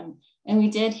space for them? And we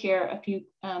did hear a few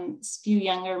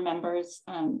younger members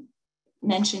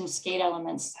mention skate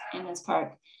elements in this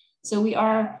park. So we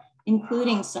are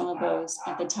including some of those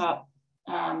at the top,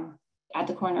 at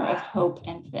the corner of Hope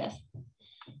and 5th.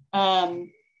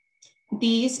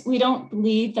 We don't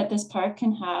believe that this park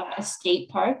can have a skate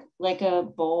park, like a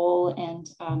bowl and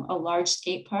a large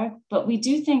skate park, but we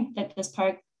do think that this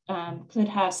park could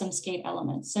have some skate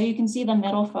elements. So you can see the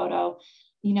middle photo.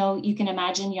 You know, you can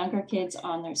imagine younger kids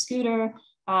on their scooter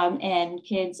and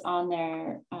kids on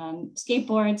their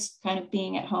skateboards kind of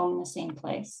being at home in the same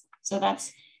place. So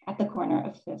that's at the corner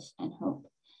of 5th and Hope.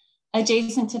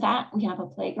 Adjacent to that, we have a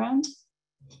playground.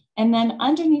 And then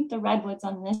underneath the redwoods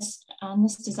on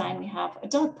this design, we have a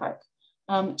dog park.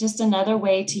 just another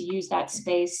way to use that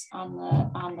space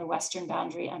on the western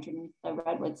boundary underneath the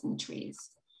redwoods and the trees.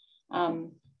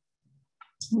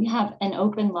 We have an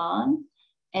open lawn,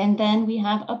 and then we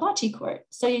have a bocce court.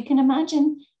 So you can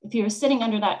imagine if you were sitting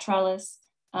under that trellis,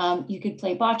 you could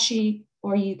play bocce,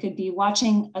 or you could be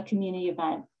watching a community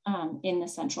event in the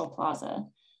Central Plaza.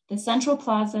 The Central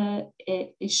Plaza,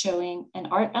 it is showing an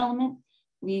art element.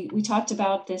 We talked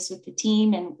about this with the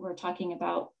team, and we're talking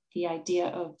about the idea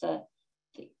of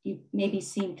you've maybe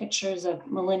seen pictures of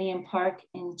Millennium Park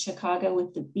in Chicago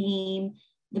with the beam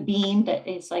that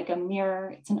is like a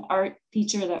mirror. It's an art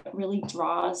feature that really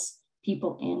draws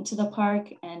people into the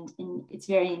park, and it's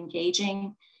very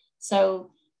engaging.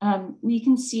 So we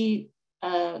can see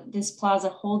this plaza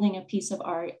holding a piece of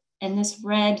art, and this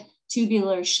red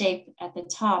tubular shape at the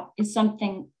top is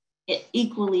something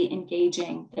equally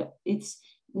engaging, that it's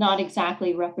not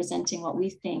exactly representing what we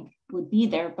think would be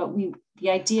there, but the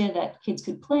idea that kids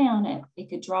could play on it, it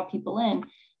could draw people in,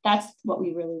 that's what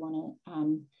we really want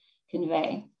to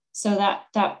convey. So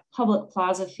that public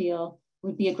plaza feel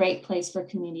would be a great place for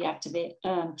community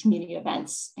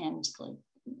events and,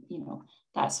 you know,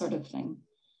 that sort of thing.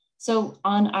 So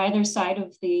on either side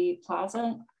of the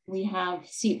plaza, we have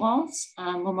seat walls,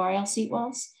 memorial seat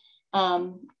walls.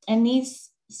 And these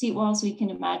seat walls, we can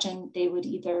imagine they would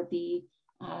either be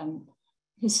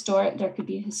historic, there could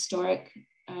be historic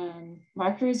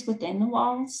markers within the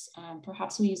walls.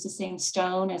 Perhaps we use the same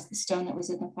stone as the stone that was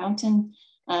in the fountain,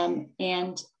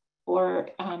 or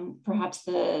perhaps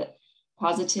the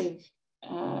positive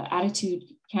attitude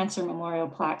cancer memorial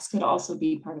plaques could also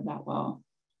be part of that wall,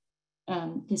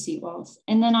 the seat walls.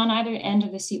 And then on either end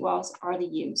of the seat walls are the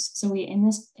yews. So in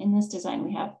this design,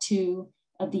 we have 2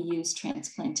 of the yews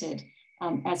transplanted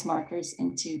as markers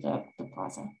into the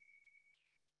plaza.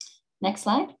 Next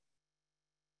slide.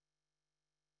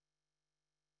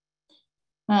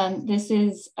 This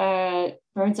is a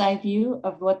bird's eye view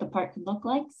of what the park could look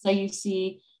like. So you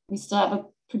see, we still have a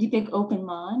pretty big open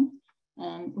lawn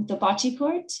with the bocce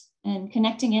court and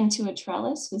connecting into a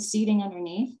trellis with seating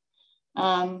underneath.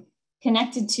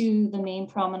 Connected to the main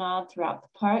promenade throughout the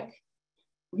park.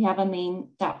 We have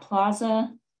that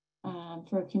plaza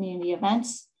for community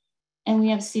events, and we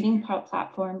have a seating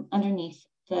platform underneath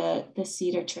the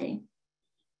cedar tree.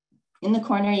 In the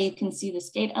corner, you can see the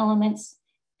skate elements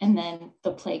and then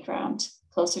the playground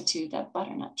closer to the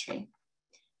butternut tree.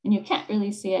 And you can't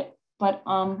really see it, but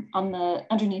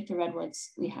underneath the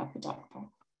redwoods, we have the dog park.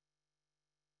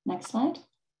 Next slide.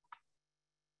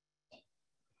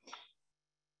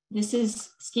 This is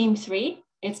scheme 3.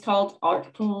 It's called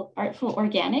Artful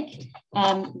Organic.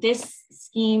 This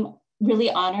scheme really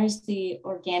honors the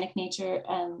organic nature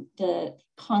and the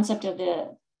concept of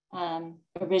the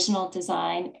original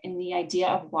design and the idea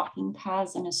of walking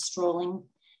paths in a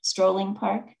strolling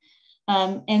park.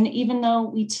 And even though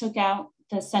we took out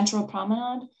the central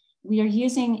promenade, we are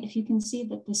using, if you can see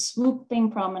that the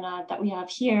swooping promenade that we have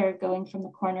here going from the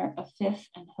corner of 5th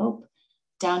and Hope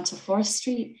down to 4th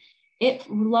Street, it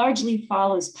largely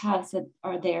follows paths that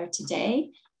are there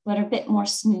today, but are a bit more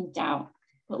smoothed out.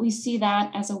 But we see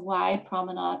that as a wide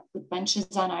promenade with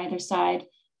benches on either side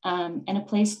and a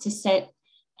place to sit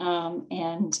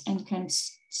and kind of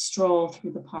stroll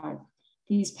through the park.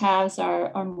 These paths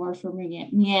are more for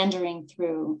meandering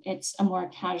through. It's a more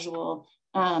casual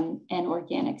and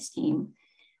organic scheme.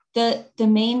 The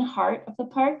main heart of the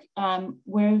park,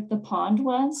 where the pond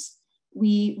was,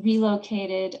 we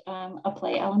relocated a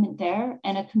play element there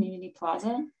and a community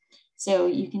plaza. So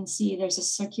you can see there's a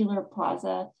circular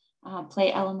plaza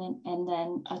play element and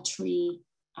then a tree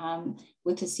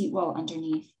with a seat wall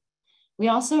underneath. We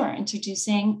also are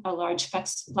introducing a large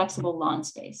flexible lawn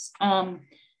space.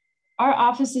 Our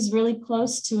office is really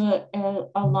close to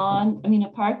a lawn, a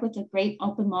park with a great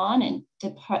open lawn, and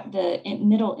the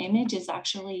middle image is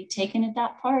actually taken at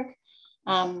that park.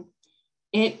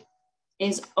 It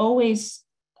is always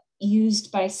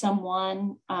used by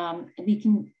someone. I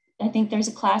think there's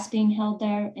a class being held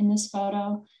there in this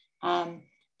photo.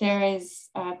 There is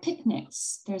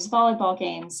picnics, there's volleyball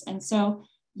games. And so,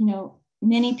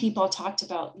 many people talked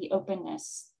about the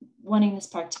openness, wanting this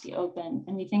park to be open.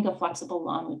 And we think a flexible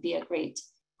lawn would be a great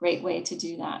way to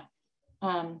do that.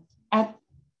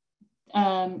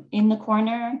 In the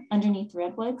corner underneath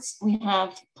redwoods, we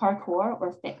have parkour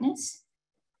or fitness.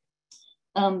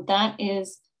 That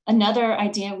is another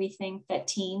idea we think that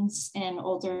teens and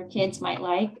older kids might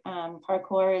like.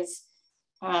 Parkour is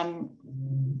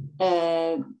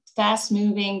fast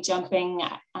moving, jumping.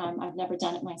 I've never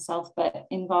done it myself, but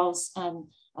involves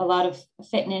a lot of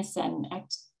fitness and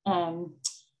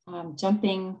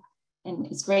jumping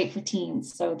it's great for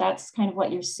teens. So that's kind of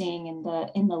what you're seeing in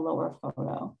the lower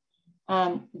photo.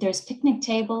 There's picnic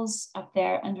tables up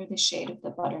there under the shade of the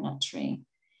butternut tree.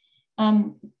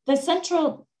 The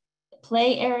central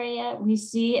play area we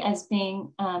see as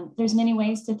being, there's many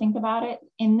ways to think about it.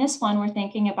 In this one, we're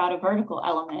thinking about a vertical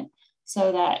element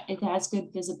so that it has good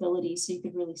visibility so you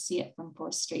could really see it from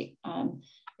 4th Street.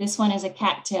 This one is a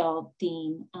cattail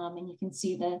theme, and you can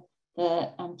see the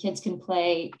kids can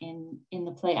play in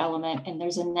the play element, and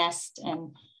there's a nest,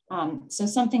 and so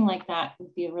something like that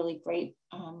would be a really great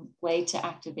way to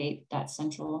activate that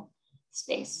central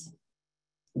space.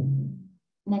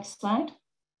 Next slide.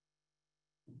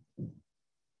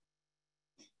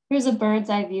 Here's a bird's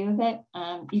eye view of it.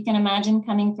 You can imagine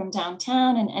coming from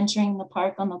downtown and entering the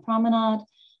park on the promenade,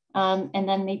 and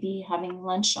then maybe having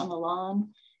lunch on the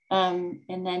lawn,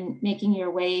 and then making your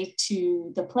way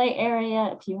to the play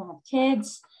area if you have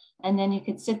kids. And then you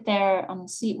could sit there on the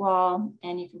seat wall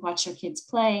and you could watch your kids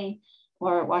play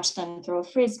or watch them throw a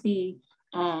Frisbee.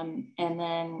 And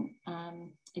then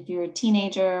if you're a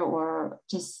teenager or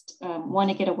just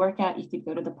want to get a workout, you could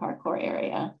go to the parkour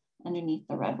area underneath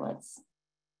the redwoods.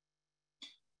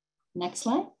 Next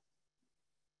slide.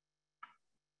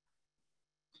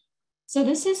 So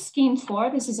this is scheme 4.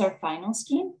 This is our final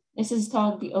scheme. This is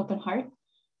called the Open Heart.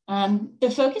 The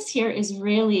focus here is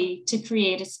really to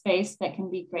create a space that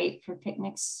can be great for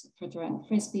picnics, for throwing a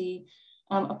Frisbee,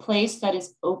 a place that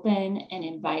is open and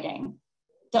inviting.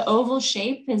 The oval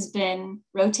shape has been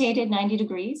rotated 90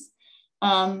 degrees,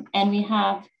 and we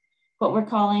have what we're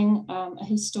calling a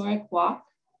historic walk.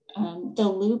 The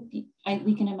loop,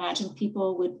 we can imagine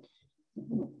people would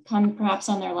come perhaps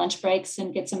on their lunch breaks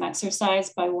and get some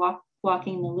exercise by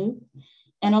walking the loop.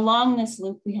 And along this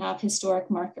loop, we have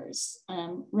historic markers.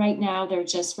 Right now, they're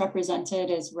just represented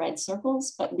as red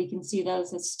circles, but we can see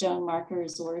those as stone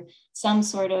markers or some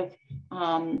sort of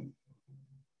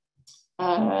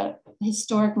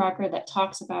historic marker that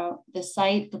talks about the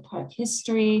site, the park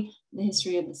history, the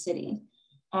history of the city.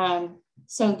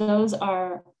 So those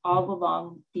are all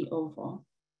along the oval.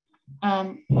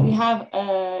 We have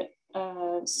a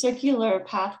circular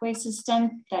pathway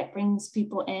system that brings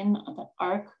people in. The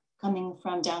arc coming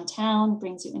from downtown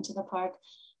brings you into the park.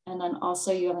 And then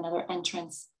also you have another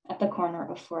entrance at the corner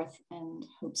of 4th and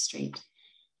Hope Street.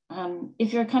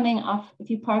 If you're coming off,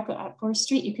 if you park at 4th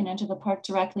Street, you can enter the park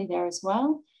directly there as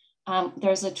well.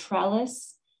 There's a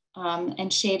trellis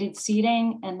and shaded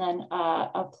seating, and then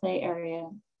a play area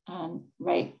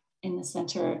right in the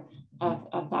center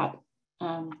of that,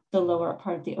 the lower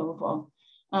part of the oval.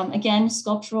 Again,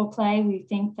 sculptural play, we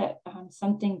think that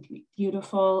something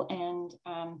beautiful and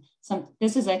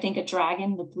this is, I think, a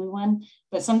dragon, the blue one,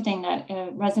 but something that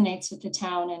resonates with the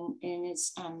town and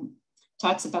is,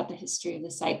 talks about the history of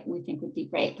the site, we think would be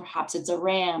great. Perhaps it's a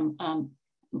ram,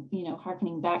 you know,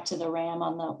 harkening back to the ram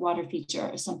on the water feature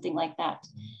or something like that.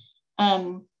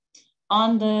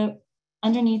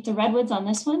 Underneath the redwoods on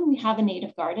this one, we have a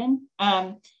native garden.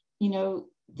 You know,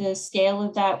 the scale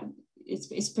of that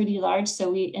is pretty large, so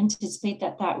we anticipate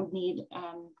that that would need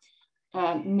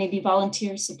maybe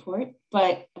volunteer support,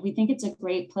 but we think it's a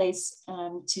great place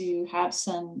to have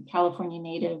some California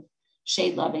native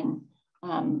shade-loving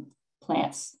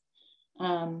plants.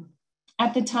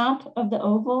 At the top of the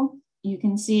oval, you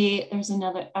can see there's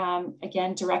another,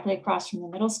 again, directly across from the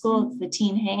middle school, it's the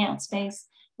teen hangout space.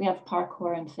 We have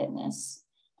parkour and fitness.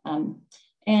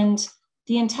 And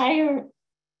the entire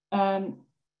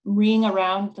ring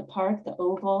around the park, the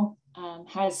oval,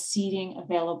 has seating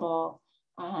available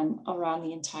around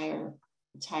the entire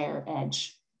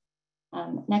edge.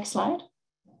 Next slide.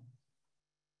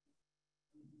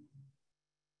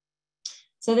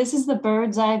 So this is the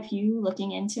bird's eye view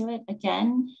looking into it.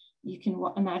 Again, you can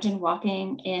imagine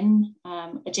walking in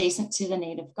adjacent to the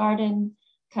native garden,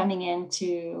 coming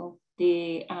into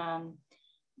the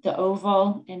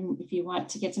oval, and if you want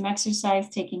to get some exercise,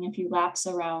 taking a few laps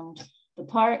around the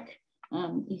park.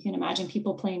 You can imagine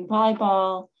people playing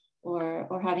volleyball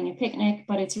or having a picnic,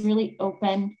 but it's really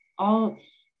open. All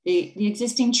the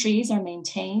existing trees are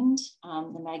maintained,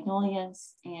 the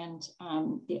magnolias and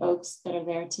the oaks that are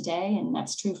there today, and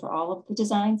that's true for all of the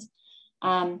designs.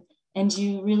 And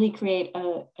you really create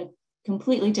a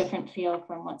completely different feel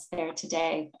from what's there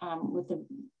today, with the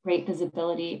great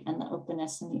visibility and the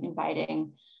openness and the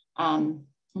inviting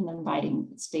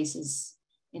spaces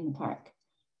in the park.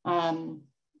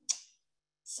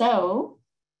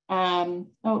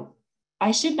 Oh,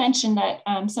 I should mention that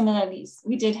some of these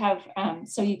we did have,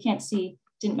 so you can't see,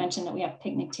 didn't mention that we have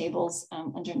picnic tables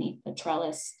underneath the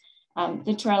trellis.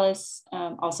 The trellis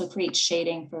also creates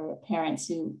shading for parents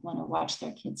who want to watch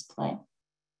their kids play.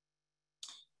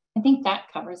 I think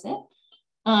that covers it.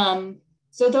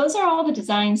 So those are all the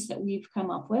designs that we've come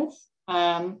up with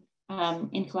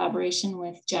in collaboration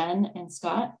with Jen and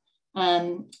Scott.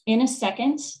 In a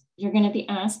second, you're going to be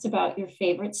asked about your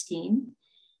favorite scheme.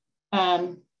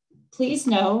 Please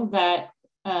know that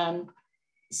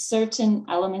certain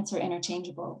elements are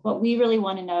interchangeable. What we really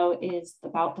want to know is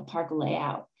about the park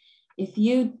layout. If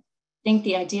you think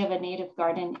the idea of a native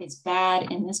garden is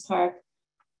bad in this park,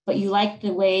 but you like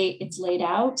the way it's laid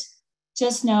out,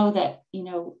 just know that, you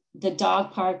know, the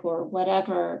dog park or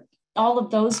whatever, all of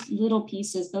those little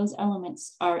pieces, those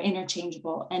elements are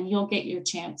interchangeable, and you'll get your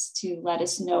chance to let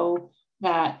us know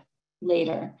that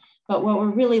later. But what we're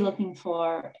really looking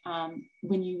for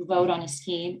when you vote on a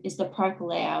scheme is the park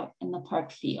layout and the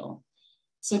park feel.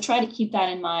 So try to keep that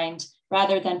in mind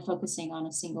rather than focusing on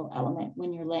a single element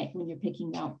when you're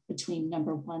picking out between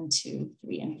number 1, 2,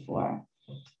 3, and 4.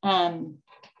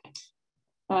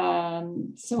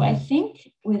 So I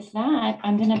think with that,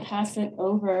 I'm going to pass it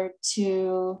over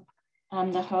to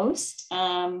the host,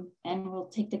 and we'll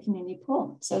take the community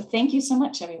poll. So thank you so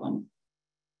much, everyone.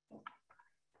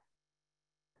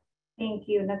 Thank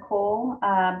you, Nicole.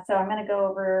 So I'm going to go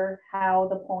over how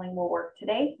the polling will work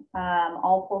today.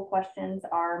 All poll questions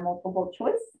are multiple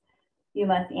choice. You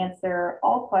must answer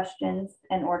all questions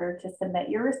in order to submit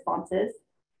your responses.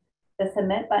 The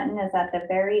submit button is at the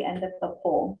very end of the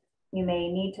poll. You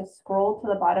may need to scroll to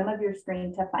the bottom of your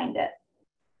screen to find it.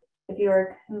 If you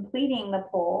are completing the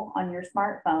poll on your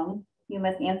smartphone, you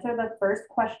must answer the first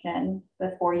question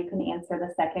before you can answer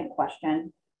the second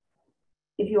question.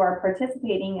 If you are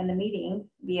participating in the meeting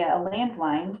via a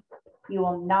landline, you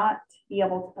will not be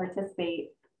able to participate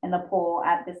in the poll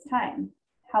at this time.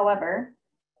 However,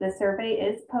 the survey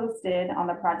is posted on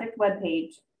the project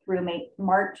webpage through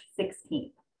March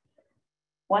 16th.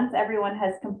 Once everyone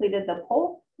has completed the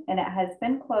poll and it has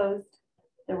been closed,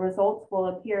 the results will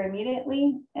appear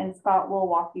immediately, and Scott will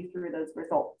walk you through those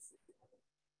results.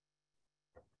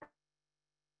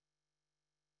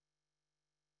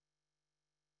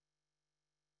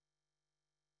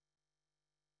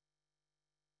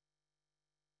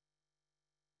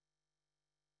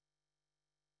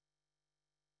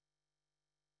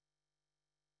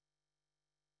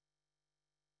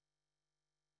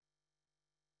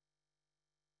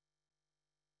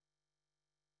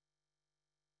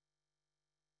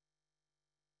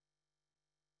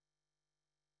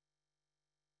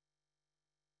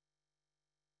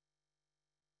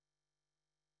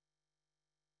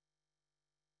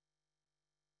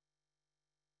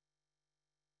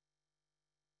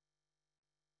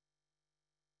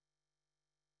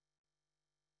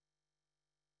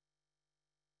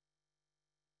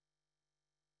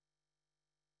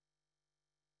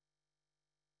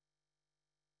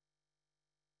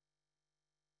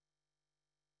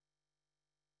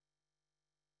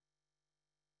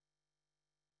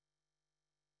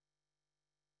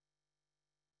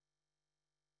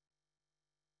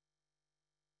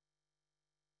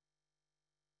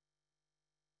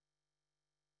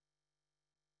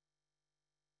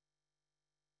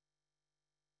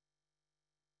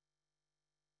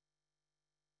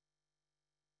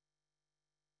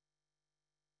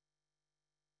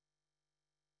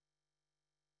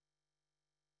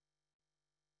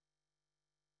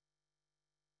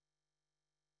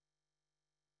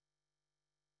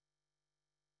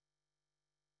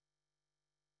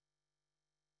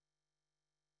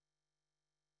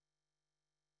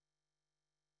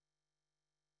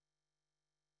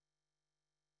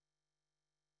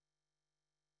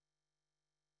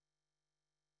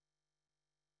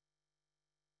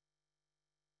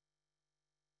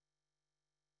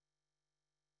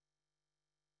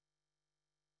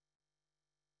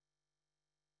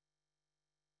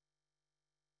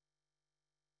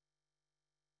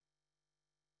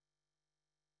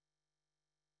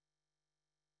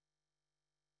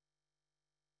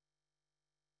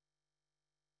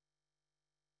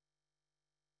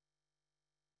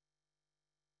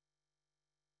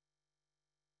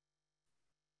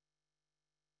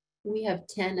 We have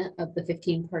 10 of the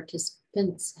 15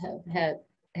 participants have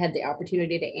had the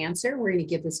opportunity to answer. We're going to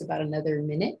give this about another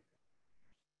minute.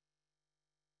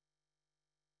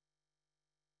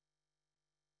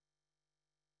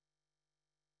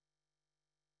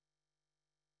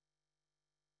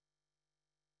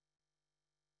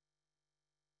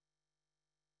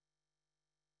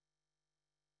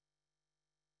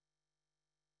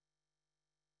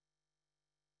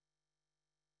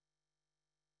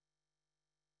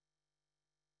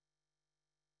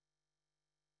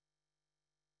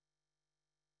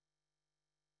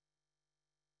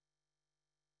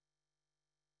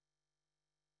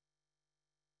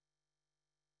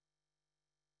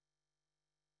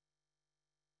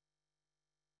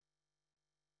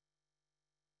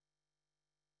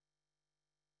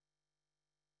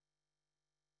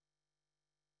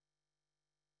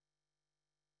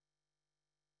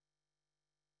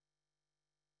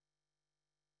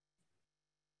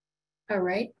 All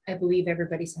right, I believe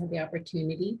everybody's had the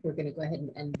opportunity. We're going to go ahead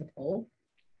and end the poll.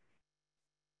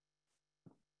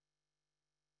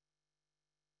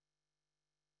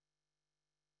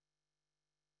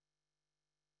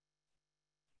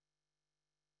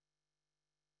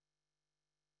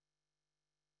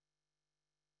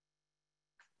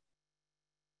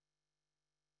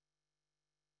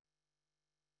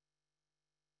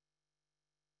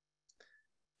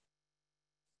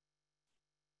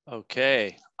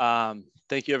 Okay,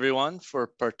 thank you everyone for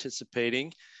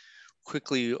participating.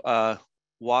 Quickly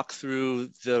walk through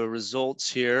the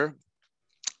results here.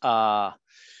 The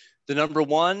number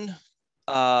one,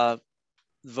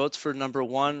 votes for number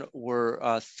one were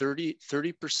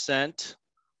 30%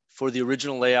 for the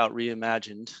original layout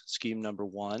reimagined scheme number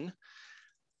one,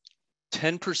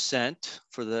 10%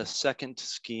 for the second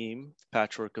scheme,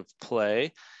 patchwork of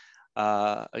play.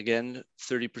 Again,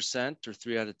 30% or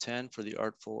 3 out of 10 for the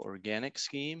artful organic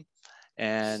scheme.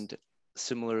 And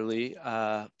similarly,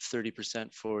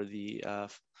 30% for the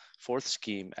fourth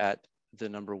scheme at the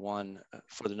number one,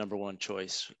 for the number one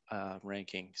choice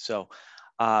ranking. So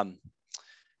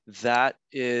that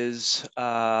is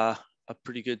a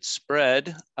pretty good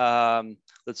spread.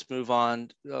 Let's move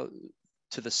on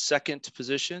to the second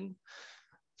position.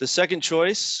 The second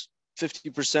choice,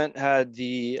 50% had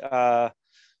the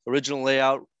original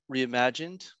layout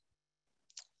reimagined,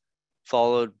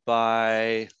 followed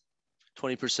by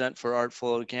 20% for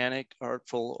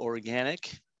artful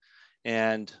organic,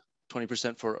 and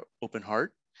 20% for open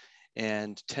heart,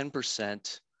 and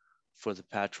 10% for the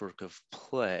patchwork of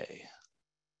play.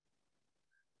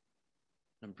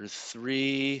 Number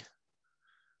three,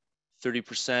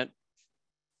 30%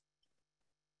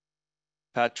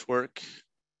 patchwork,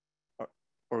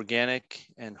 organic,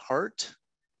 and heart,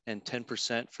 and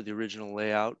 10% for the original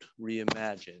layout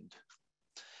reimagined.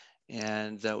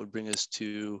 And that would bring us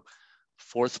to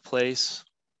fourth place.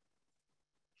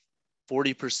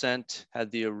 40%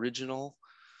 had the original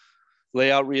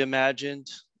layout reimagined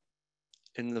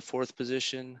in the fourth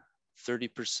position,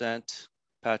 30%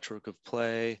 patchwork of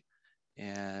play,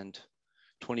 and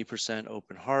 20%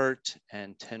 open heart,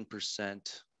 and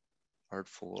 10%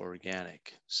 artful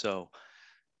organic. So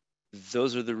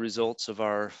those are the results of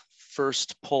our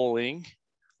first polling,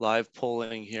 live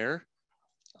polling here.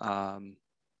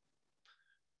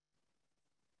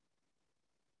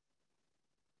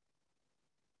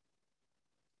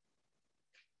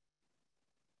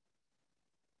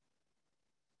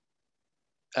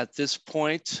 At this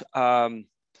point, I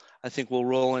think we'll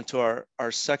roll into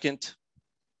our second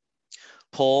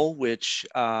poll, which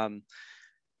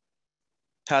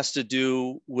has to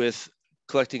do with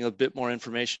collecting a bit more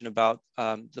information about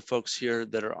the folks here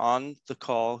that are on the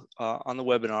call, on the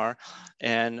webinar.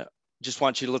 And just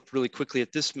want you to look really quickly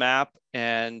at this map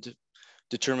and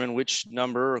determine which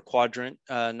number or quadrant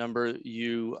number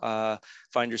you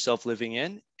find yourself living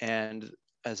in. And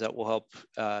as that will help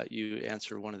you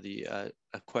answer one of the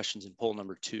questions in poll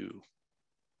number 2.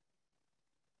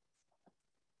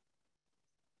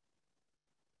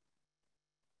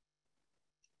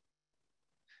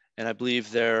 And I believe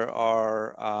there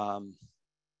are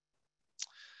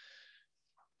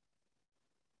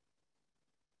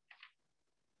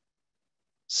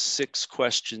 6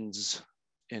 questions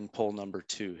in poll number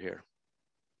 2 here.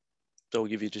 So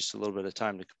we'll give you just a little bit of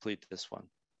time to complete this one.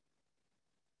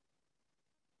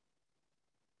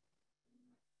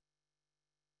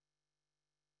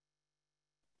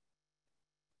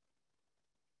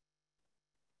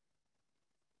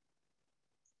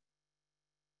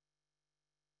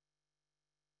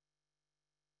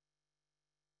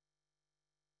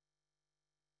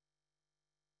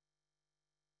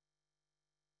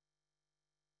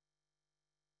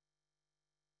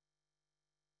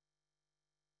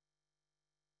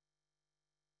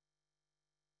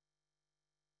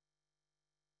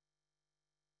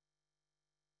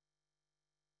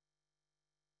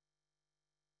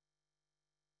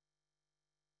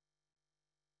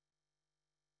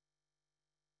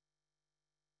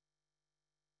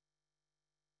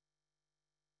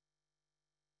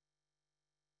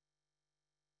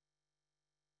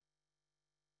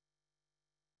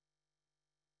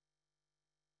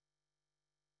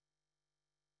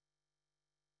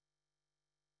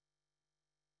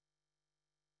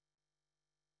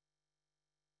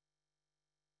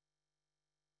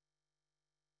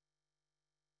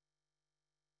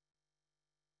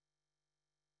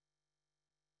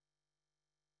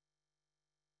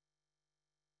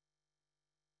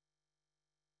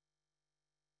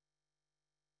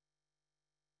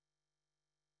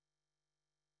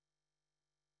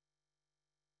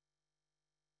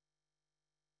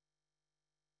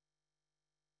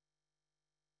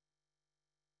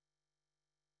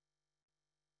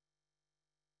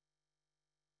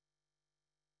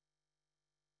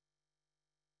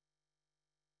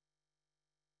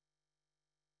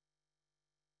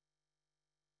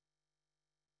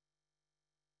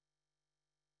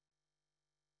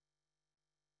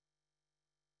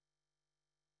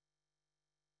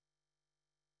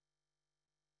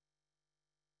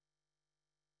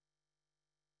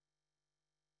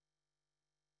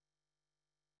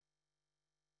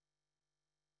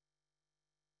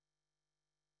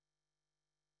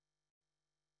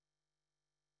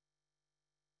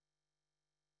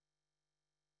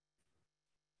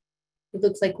 It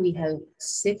looks like we have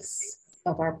 6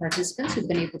 of our participants who've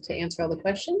been able to answer all the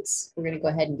questions. We're going to go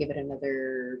ahead and give it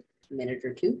another minute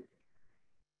or 2.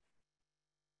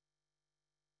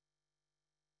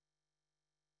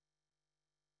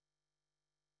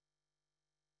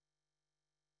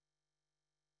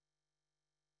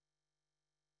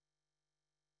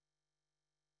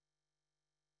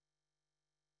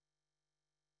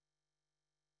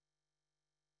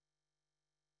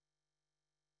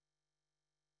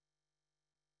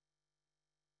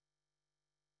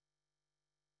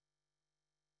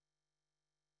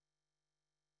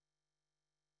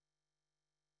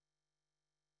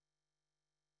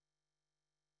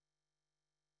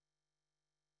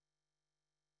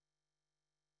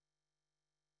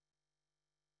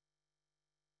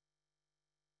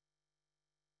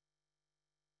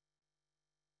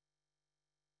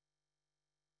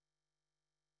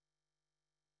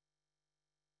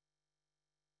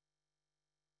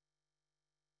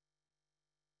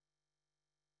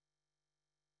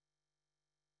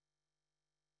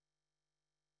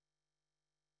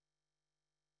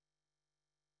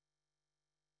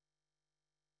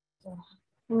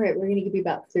 All right, we're going to give you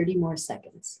about 30 more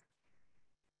seconds.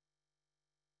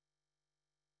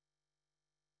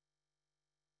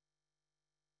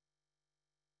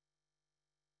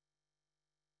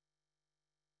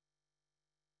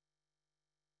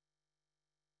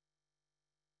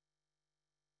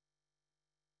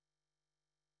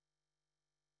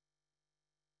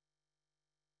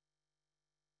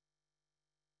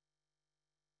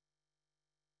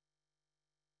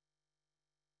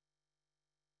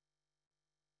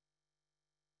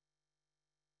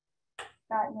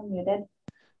 Scott, you're muted.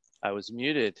 I was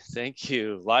muted. Thank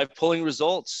you. Live polling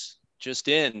results just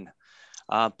in.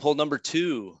 Poll number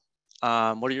 2.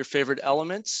 What are your favorite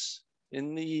elements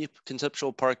in the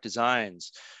conceptual park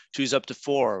designs? 2's up to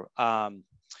 4.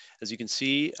 As you can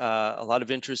see, a lot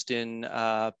of interest in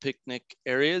picnic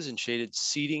areas and shaded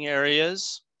seating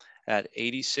areas at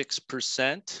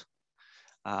 86%.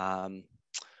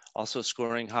 Also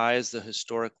scoring high is the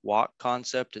historic walk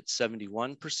concept at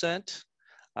 71%.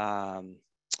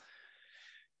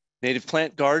 Native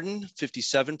plant garden,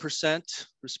 57%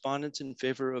 respondents in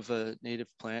favor of a native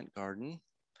plant garden.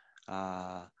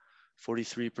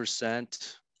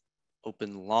 43%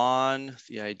 open lawn,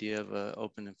 the idea of an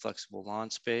open and flexible lawn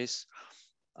space.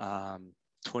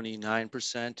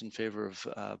 29% in favor of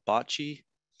bocce.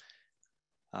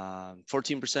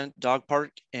 14% dog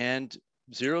park, and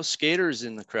 0 skaters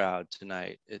in the crowd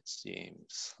tonight, it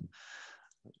seems.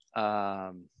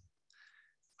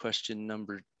 Question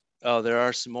number, oh, there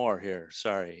are some more here,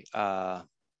 sorry.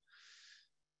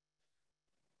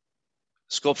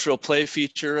 Sculptural play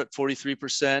feature at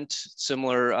 43%,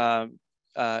 similar,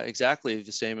 exactly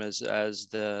the same as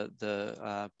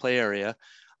the play area,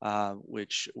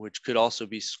 which could also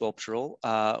be sculptural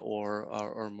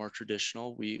or more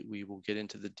traditional. We will get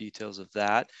into the details of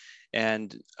that.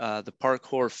 And the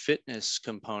parkour fitness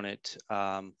component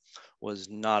was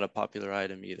not a popular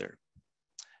item either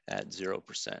at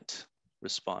 0%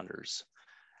 responders.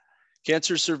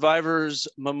 Cancer survivors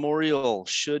memorial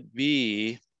should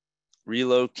be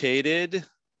relocated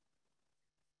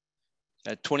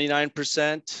at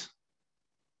 29%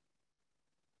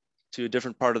 to a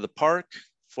different part of the park,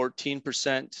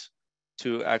 14%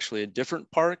 to actually a different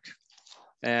park,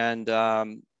 and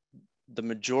the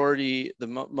majority,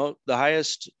 the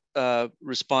highest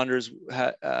responders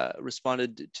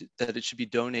responded that it should be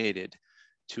donated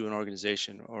to an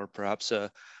organization or perhaps a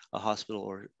hospital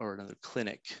or another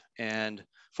clinic, and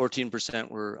 14%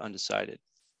 were undecided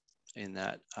in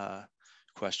that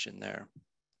question there.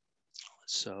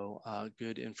 So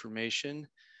good information.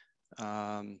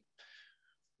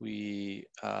 We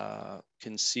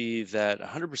can see that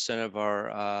 100% of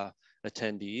our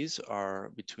attendees are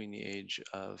between the age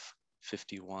of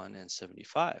 51 and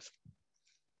 75.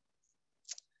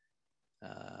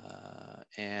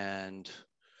 And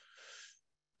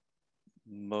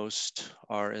most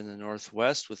are in the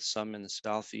Northwest, with some in the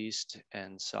Southeast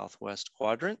and Southwest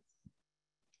quadrants.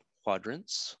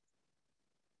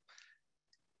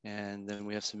 And then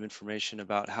we have some information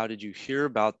about how did you hear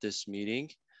about this meeting.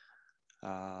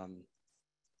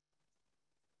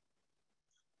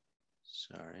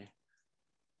 Sorry.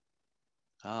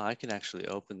 Oh, I can actually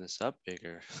open this up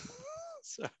bigger.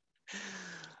 So,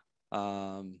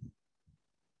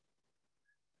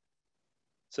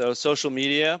 so social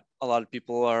media, a lot of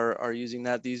people are using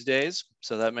that these days,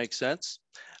 so that makes sense.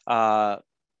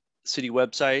 City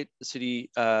website, the city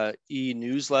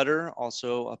e-newsletter,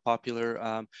 also a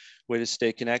popular way to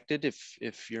stay connected.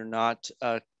 If you're not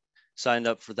signed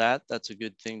up for that, that's a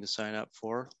good thing to sign up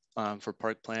for. for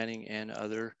park planning and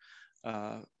other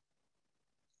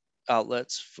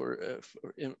outlets for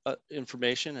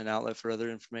information, an outlet for other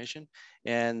information,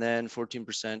 and then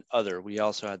 14% other. We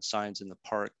also had signs in the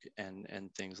park and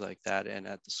things like that, and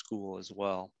at the school as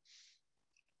well.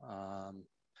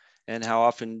 And how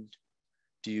often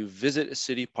do you visit a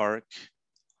city park?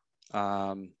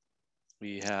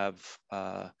 We have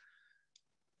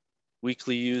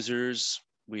weekly users.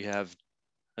 We have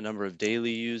a number of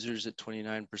daily users at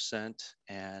 29%,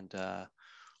 and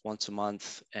once a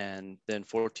month, and then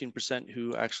 14%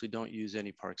 who actually don't use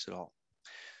any parks at all.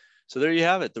 So there you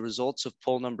have it, the results of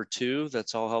poll number 2.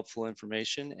 That's all helpful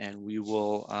information, and we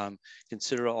will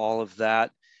consider all of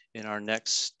that in our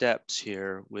next steps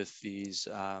here with these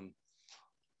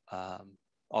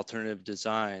alternative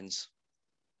designs.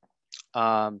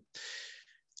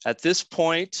 At this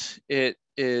point, it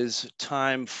is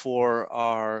time for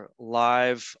our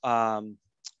live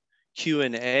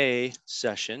Q&A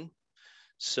session.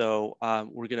 So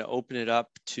we're going to open it up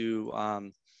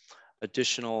to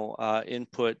additional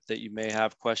input that you may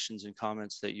have, questions and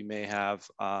comments that you may have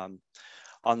on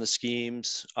the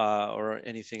schemes or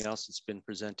anything else that's been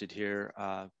presented here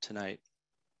tonight.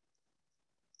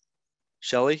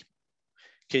 Shelley,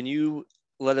 can you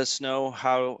let us know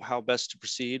how best to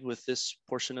proceed with this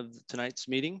portion of tonight's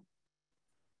meeting?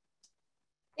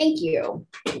 Thank you.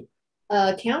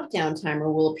 A countdown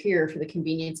timer will appear for the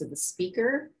convenience of the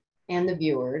speaker and the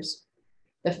viewers.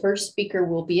 The first speaker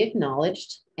will be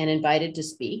acknowledged and invited to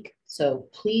speak, so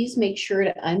please make sure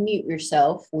to unmute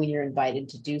yourself when you're invited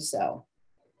to do so.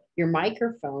 Your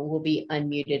microphone will be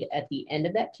unmuted at the end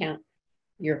of that count.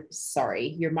 Your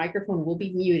microphone will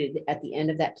be muted at the end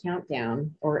of that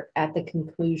countdown or at the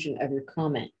conclusion of your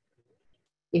comment.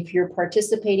 If you're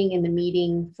participating in the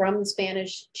meeting from the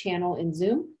Spanish channel in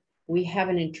Zoom, we have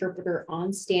an interpreter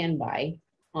on standby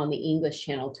on the English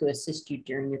channel to assist you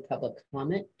during your public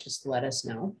comment. Just let us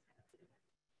know.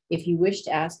 If you wish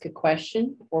to ask a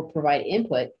question or provide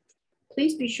input,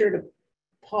 please be sure to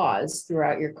pause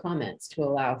throughout your comments to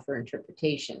allow for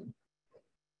interpretation.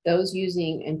 Those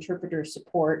using interpreter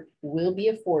support will be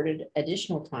afforded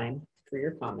additional time for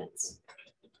your comments.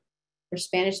 For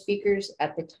Spanish speakers,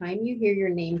 at the time you hear your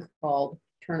name called,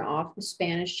 turn off the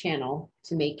Spanish channel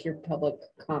to make your public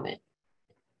comment.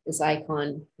 This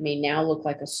icon may now look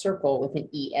like a circle with an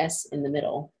ES in the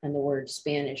middle and the word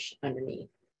Spanish underneath.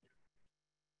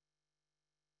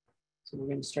 So we're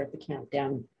going to start the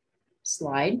countdown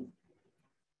slide.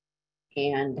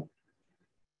 And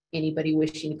anybody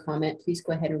wishing to comment, please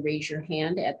go ahead and raise your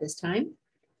hand at this time.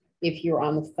 If you're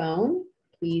on the phone,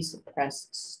 please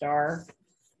press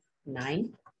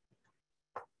 *9.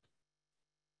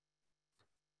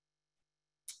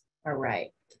 All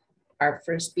right. Our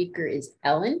first speaker is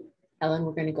Ellen. Ellen,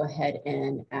 we're going to go ahead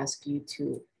and ask you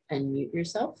to unmute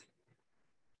yourself.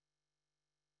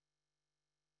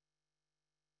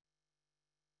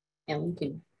 Ellen,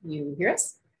 can you hear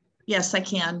us? Yes, I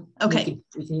can. Okay.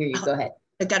 We can hear you. Go ahead.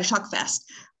 I got to talk fast.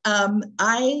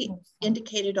 I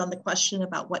indicated on the question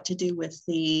about what to do with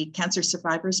the Cancer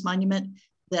Survivors Monument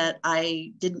that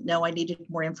I didn't know I needed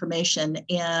more information.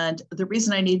 And the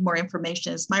reason I need more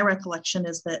information is my recollection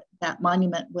is that that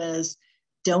monument was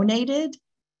donated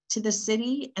to the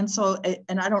city. And so,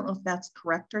 and I don't know if that's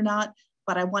correct or not,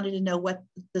 but I wanted to know what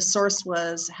the source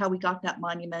was, how we got that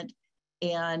monument.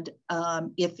 And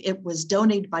if it was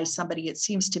donated by somebody, it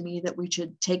seems to me that we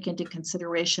should take into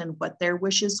consideration what their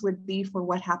wishes would be for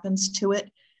what happens to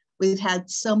it. We've had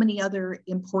so many other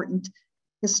important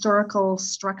historical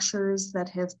structures that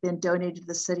have been donated to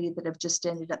the city that have just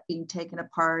ended up being taken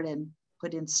apart and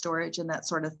put in storage and that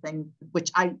sort of thing,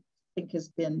 which I think has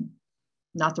been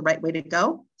not the right way to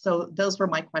go. So those were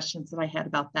my questions that I had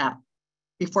about that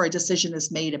before a decision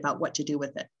is made about what to do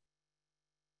with it.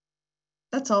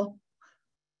 That's all.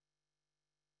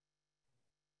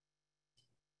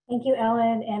 Thank you,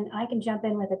 Ellen. And I can jump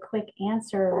in with a quick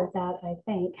answer with that, I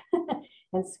think.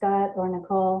 And Scott or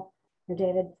Nicole or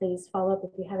David, please follow up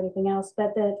if you have anything else.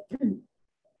 But the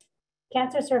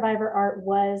Cancer Survivor art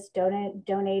was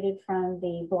donated from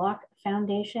the Block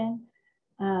Foundation,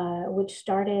 which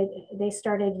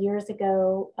started years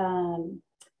ago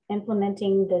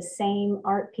implementing the same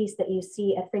art piece that you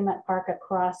see at Fremont Park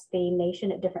across the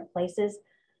nation at different places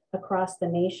across the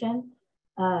nation.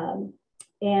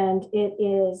 And it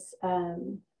is,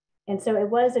 and so it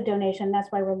was a donation.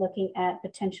 That's why we're looking at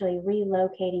potentially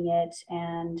relocating it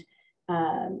and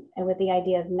with the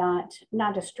idea of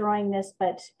not destroying this,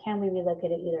 but can we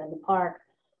relocate it either in the park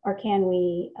or can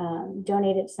we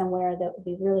donate it somewhere that would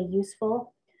be really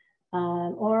useful,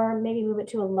 or maybe move it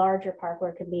to a larger park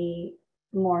where it could be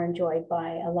more enjoyed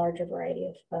by a larger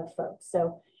variety of folks.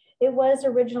 So it was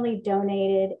originally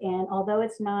donated, and although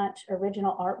it's not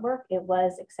original artwork, it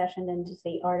was accessioned into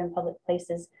the Art and Public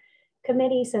Places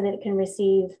Committee so that it can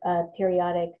receive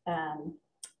periodic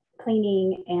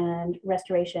cleaning and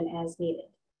restoration as needed.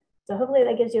 So hopefully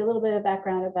that gives you a little bit of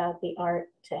background about the art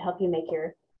to help you make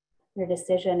your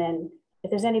decision. And if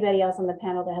there's anybody else on the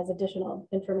panel that has additional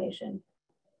information,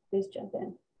 please jump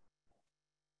in.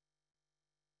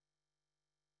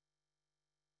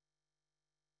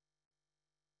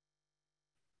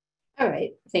 All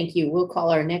right, thank you. We'll call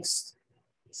our next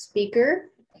speaker.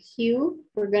 Hugh,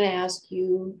 we're going to ask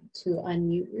you to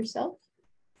unmute yourself.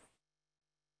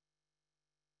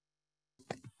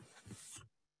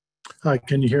 Hi,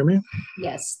 can you hear me?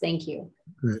 Yes, thank you.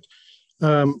 Great.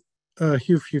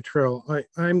 Hugh Futrell.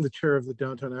 I'm the chair of the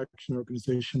Downtown Action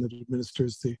Organization that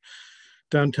administers the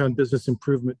Downtown Business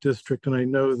Improvement District, and I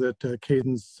know that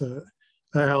Cadence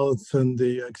Allison,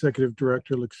 the executive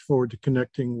director, looks forward to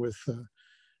connecting with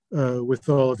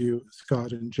all of you,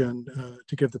 Scott and Jen,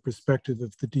 to give the perspective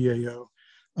of the DAO.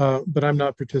 But I'm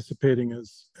not participating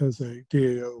as a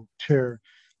DAO chair.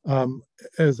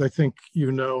 As I think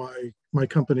you know, my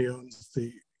company owns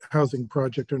the housing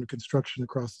project under construction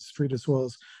across the street, as well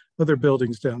as other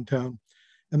buildings downtown.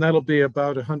 And that'll be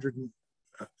about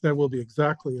that will be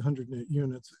exactly 108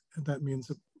 units. And that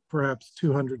means perhaps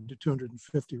 200 to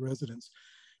 250 residents.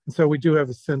 And so we do have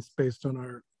a sense based on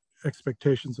our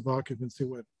expectations of occupancy,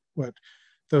 what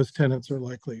those tenants are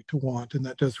likely to want. And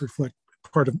that does reflect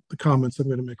part of the comments I'm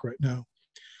going to make right now.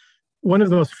 One of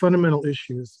the most fundamental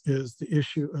issues is the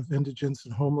issue of indigence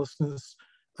and homelessness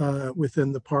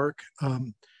within the park.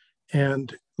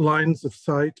 And lines of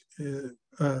sight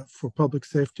for public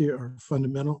safety are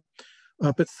fundamental.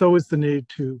 But so is the need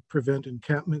to prevent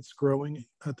encampments growing.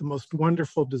 The most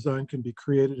wonderful design can be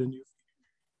created, and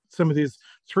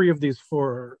three of these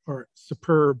four are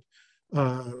superb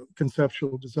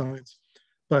conceptual designs.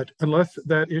 But unless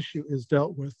that issue is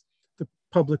dealt with, the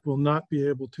public will not be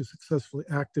able to successfully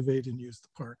activate and use the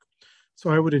park. So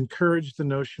I would encourage the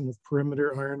notion of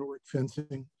perimeter ironwork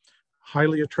fencing,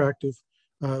 highly attractive,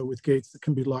 with gates that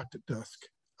can be locked at dusk.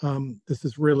 This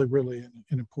is really, really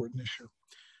an important issue.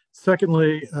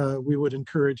 Secondly, we would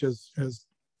encourage, as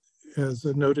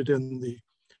noted in the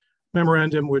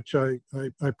memorandum which I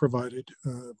provided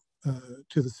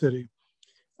to the city,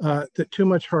 that too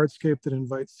much hardscape that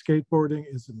invites skateboarding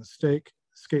is a mistake.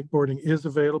 Skateboarding is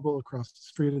available across the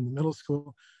street in the middle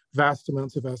school, vast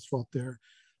amounts of asphalt there.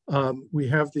 We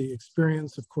have the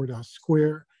experience of Courthouse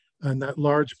Square and that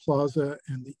large plaza,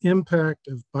 and the impact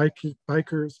of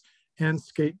bikers and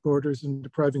skateboarders in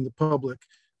depriving the public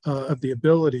of the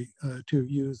ability to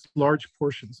use large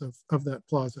portions of that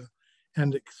plaza,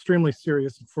 and extremely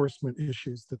serious enforcement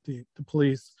issues that the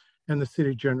police and the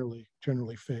city generally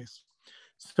face.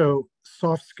 So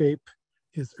softscape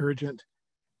is urgent.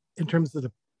 In terms of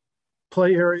the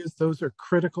play areas, those are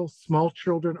critical. Small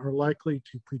children are likely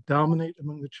to predominate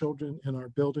among the children in our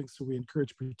buildings, so we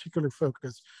encourage particular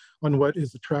focus on what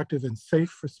is attractive and safe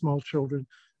for small children,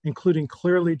 including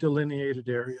clearly delineated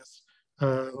areas,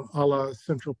 a la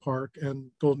Central Park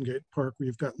and Golden Gate Park, where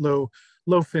you've got low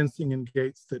fencing and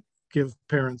gates that give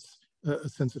parents a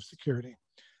sense of security.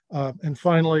 And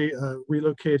finally,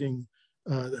 relocating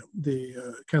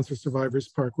the Cancer Survivors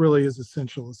Park really is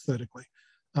essential aesthetically.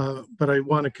 But I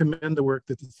want to commend the work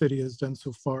that the city has done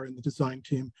so far in the design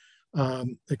team,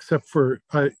 except for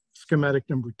schematic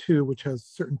number 2, which has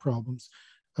certain problems.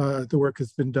 The work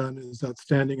has been done and is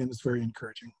outstanding and is very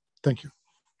encouraging. Thank you.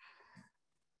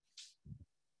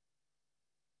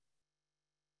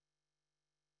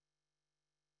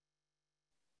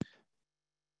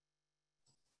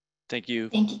 Thank you.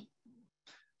 Thank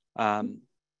you.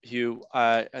 Hugh,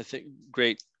 I think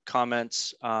great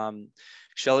comments.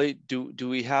 Shelley, do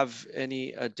we have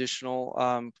any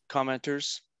additional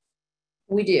commenters?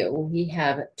 We do. We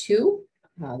have 2.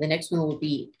 The next one will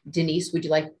be Denise. Would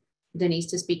you like Denise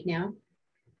to speak now?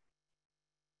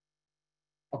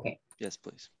 Okay. Yes,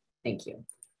 please. Thank you.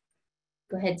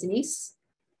 Go ahead, Denise.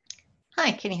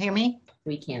 Hi, can you hear me?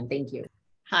 We can. Thank you.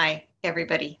 Hi,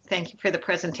 everybody. Thank you for the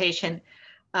presentation.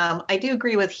 I do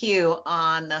agree with Hugh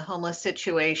on the homeless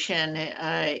situation.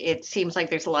 It seems like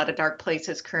there's a lot of dark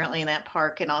places currently in that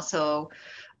park, and also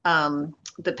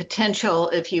the potential,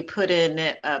 if you put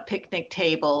in picnic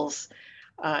tables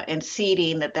and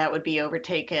seating, that would be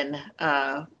overtaken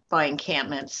by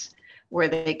encampments where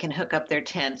they can hook up their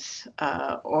tents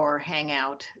or hang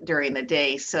out during the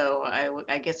day. So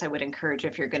I guess I would encourage,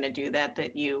 if you're going to do that,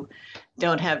 that you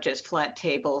don't have just flat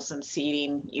tables and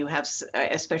seating. You have,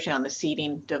 especially on the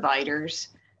seating, dividers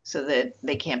so that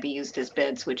they can't be used as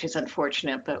beds, which is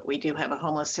unfortunate, but we do have a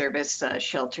homeless service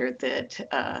shelter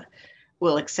that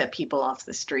will accept people off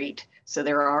the street. So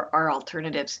there are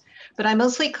alternatives. But I'm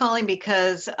mostly calling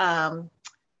because I'm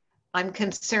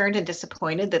concerned and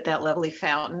disappointed that that lovely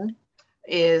fountain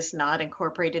is not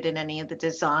incorporated in any of the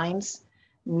designs,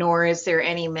 nor is there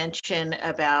any mention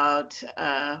about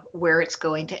where it's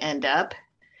going to end up.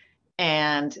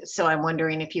 And so I'm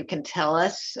wondering if you can tell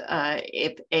us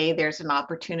if there's an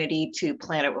opportunity to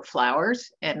plant it with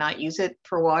flowers and not use it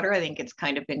for water. I think it's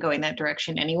kind of been going that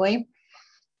direction anyway.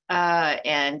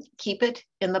 And keep it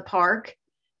in the park.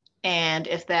 And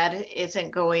if that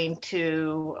isn't going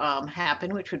to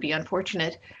happen, which would be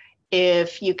unfortunate,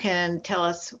 if you can tell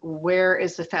us where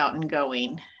is the fountain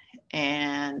going,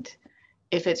 and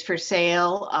if it's for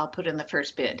sale, I'll put in the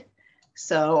first bid.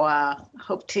 So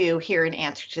hope to hear an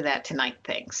answer to that tonight.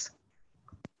 Thanks.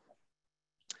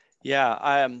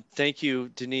 Yeah, thank you,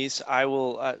 Denise. I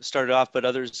will start it off, but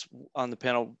others on the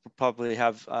panel will probably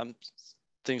have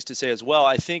things to say as well.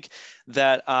 I think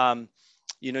that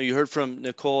you know, you heard from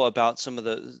Nicole about some of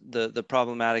the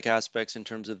problematic aspects in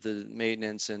terms of the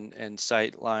maintenance and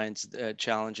sight lines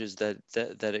challenges that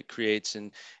it creates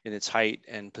in its height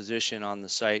and position on the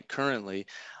site currently.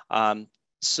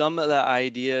 Some of the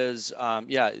ideas,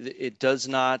 yeah, it does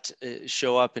not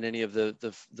show up in any of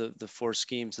the four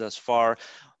schemes thus far,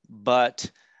 but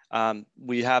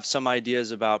we have some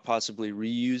ideas about possibly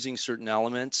reusing certain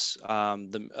elements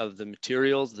of the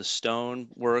materials. The stone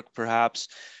work perhaps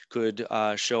could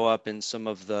show up in some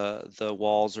of the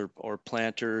walls or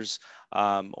planters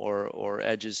or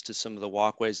edges to some of the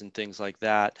walkways and things like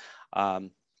that.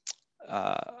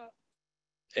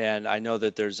 And I know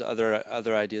that there's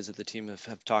other ideas that the team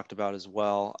have talked about as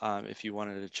well. If you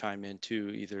wanted to chime in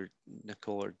too, either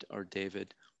Nicole or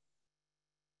David.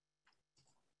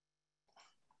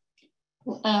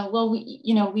 Well,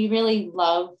 we really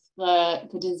love the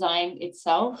design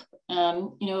itself.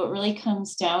 You know, it really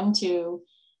comes down to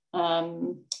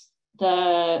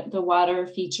the water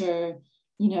feature,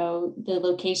 you know, the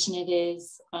location it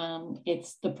is,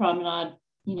 it's the promenade.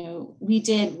 You know,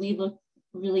 we looked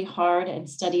really hard and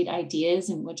studied ideas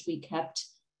in which we kept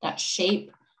that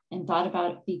shape and thought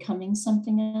about it becoming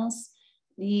something else.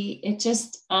 It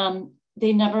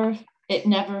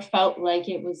never felt like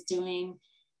it was doing.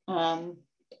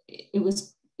 It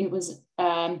was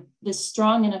this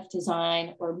strong enough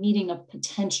design or meeting of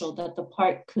potential that the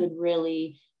park could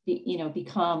really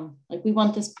become, like, we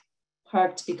want this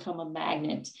park to become a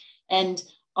magnet. And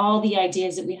all the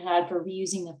ideas that we had for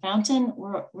reusing the fountain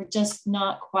were just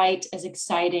not quite as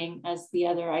exciting as the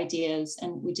other ideas,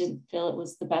 and we didn't feel it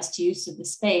was the best use of the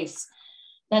space.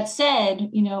 That said,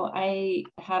 you know, I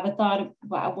have a thought of,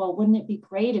 well, wouldn't it be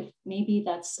great if maybe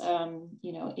that's,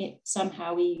 you know,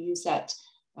 somehow we use that,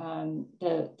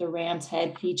 the ram's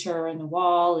head feature in the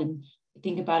wall, and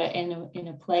think about it in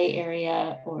a play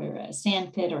area or a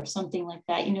sand pit or something like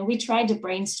that. You know, we tried to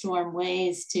brainstorm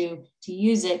ways to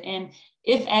use it, and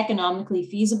if economically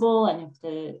feasible, and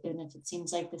if it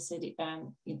seems like the city,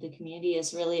 the community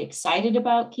is really excited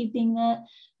about keeping that,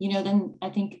 you know, then I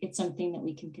think it's something that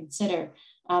we can consider.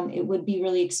 It would be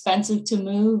really expensive to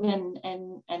move, and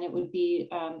it would be,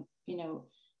 you know,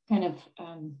 kind of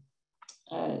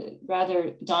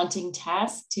rather daunting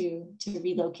task to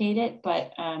relocate it,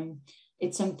 but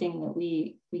it's something that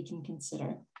we can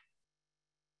consider.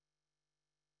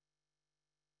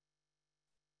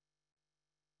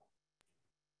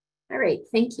 All right,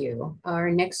 thank you. Our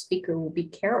next speaker will be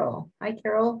Carol. Hi,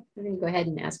 Carol. I'm going to go ahead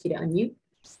and ask you to unmute.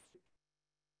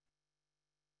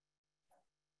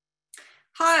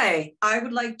 Hi, I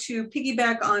would like to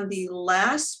piggyback on the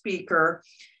last speaker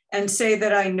and say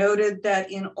that I noted that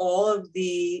in all of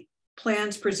the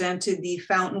plans presented, the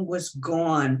fountain was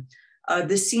gone.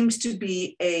 This seems to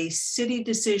be a city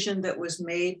decision that was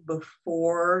made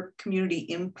before community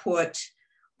input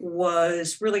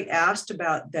was really asked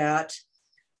about that.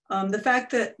 The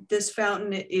fact that this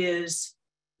fountain is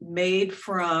made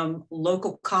from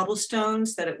local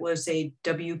cobblestones, that it was a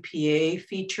WPA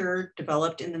feature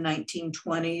developed in the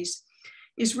 1920s,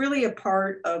 is really a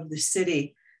part of the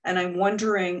city. And I'm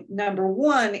wondering, number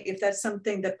one, if that's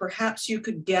something that perhaps you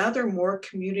could gather more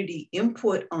community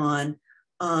input on,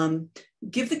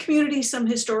 give the community some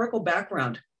historical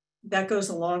background. That goes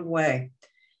a long way.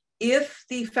 If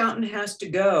the fountain has to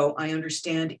go, I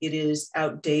understand it is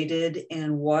outdated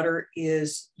and water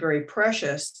is very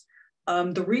precious.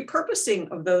 The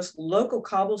repurposing of those local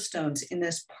cobblestones in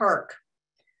this park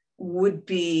would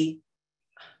be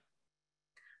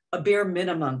a bare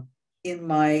minimum in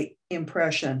my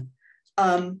impression.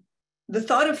 The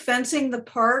thought of fencing the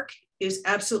park is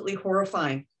absolutely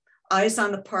horrifying. Eyes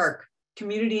on the park,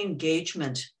 community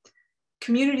engagement,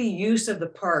 community use of the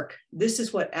park. This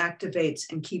is what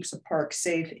activates and keeps a park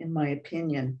safe, in my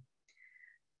opinion.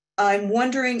 I'm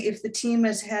wondering if the team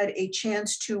has had a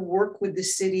chance to work with the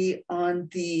city on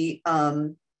the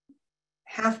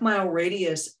half-mile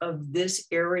radius of this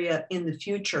area in the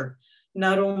future.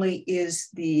 Not only is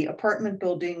the apartment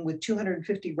building with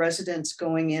 250 residents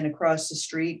going in across the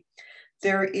street,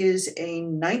 there is a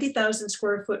 90,000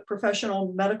 square foot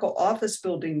professional medical office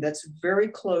building that's very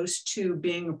close to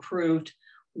being approved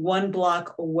 1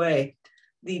 block away.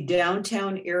 The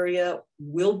downtown area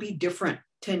will be different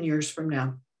 10 years from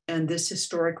now. And this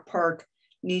historic park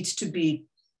needs to be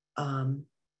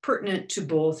pertinent to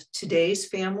both today's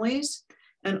families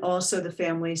and also the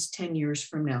families 10 years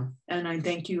from now. And I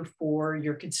thank you for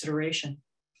your consideration.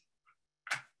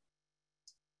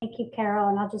 Thank you, Carol.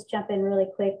 And I'll just jump in really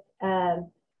quick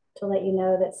to let you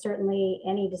know that certainly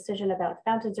any decision about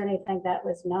fountains or anything that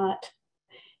was not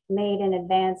made in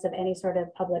advance of any sort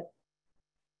of public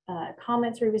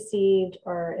comments we received,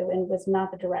 or it was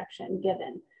not the direction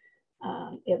given.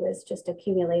 It was just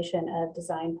accumulation of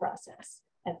design process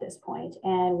at this point.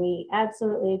 And we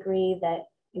absolutely agree that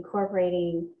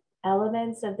incorporating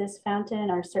elements of this fountain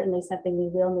are certainly something we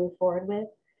will move forward with.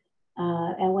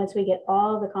 And once we get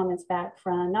all the comments back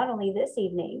from not only this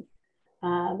evening,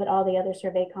 but all the other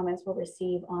survey comments we'll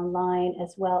receive online,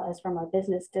 as well as from our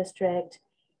business district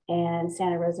and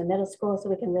Santa Rosa Middle School, so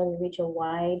we can really reach a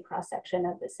wide cross-section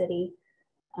of the city.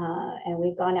 And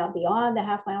we've gone out beyond the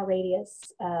half-mile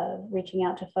radius, reaching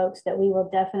out to folks that we will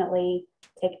definitely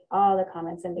take all the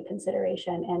comments into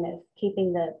consideration. And if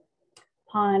keeping the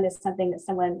pond is something that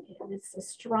someone, it's a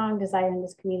strong desire in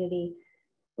this community,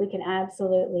 we can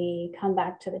absolutely come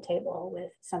back to the table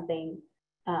with something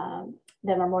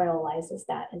that memorializes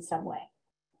that in some way.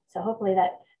 So hopefully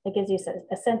that gives you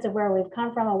a sense of where we've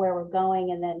come from and where we're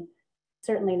going. And then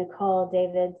certainly Nicole,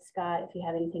 David, Scott, if you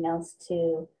have anything else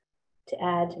to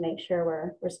add to make sure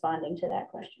we're responding to that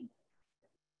question.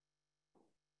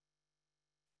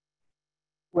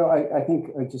 Well, I think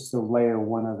just to layer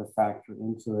one other factor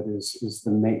into it is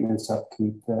the maintenance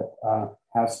upkeep that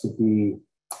has to be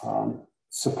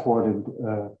supported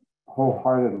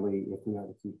wholeheartedly if we are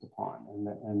to keep the pond.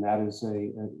 And that is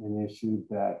an issue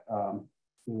that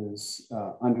is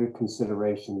under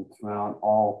consideration throughout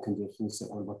all conditions that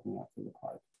we're looking at for the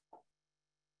park.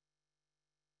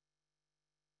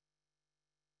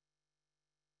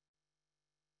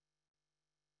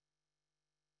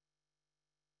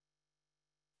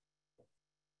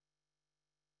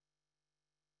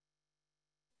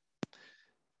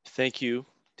 Thank you,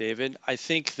 David. I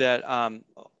think that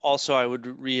also I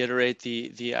would reiterate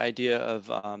the idea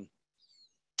of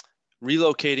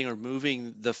relocating or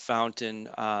moving the fountain.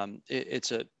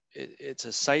 It's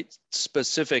a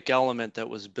site-specific element that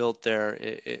was built there.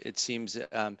 It seems,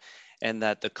 and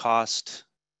that the cost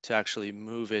to actually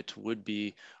move it would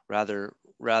be rather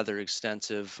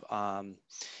extensive.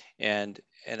 And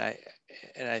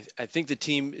I think the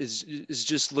team is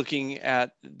just looking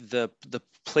at the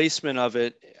placement of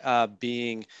it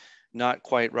being not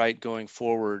quite right going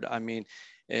forward. I mean,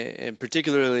 and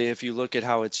particularly if you look at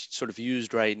how it's sort of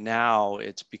used right now,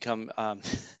 it's become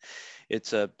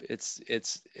it's a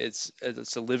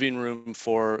living room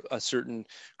for a certain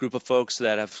group of folks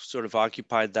that have sort of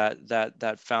occupied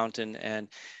that fountain, and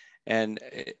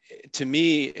to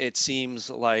me it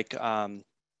seems like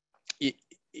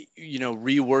you know,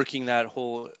 reworking that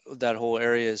whole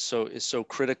area is so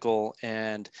critical.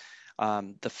 And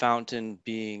the fountain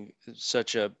being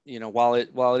such a, you know, while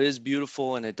it is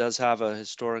beautiful and it does have a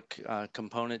historic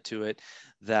component to it,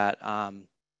 that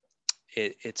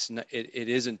it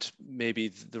isn't maybe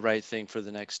the right thing for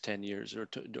the next 10 years or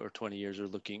 20 years, or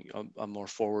looking a more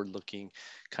forward-looking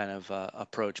kind of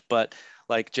approach. But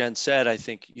like Jen said, I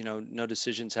think, you know, no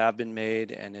decisions have been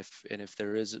made, and if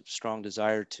there is a strong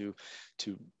desire to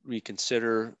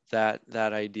reconsider that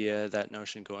idea, that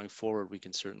notion going forward, we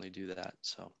can certainly do that.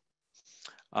 So,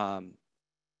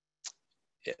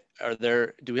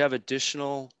 do we have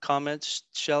additional comments,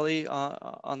 Shelley,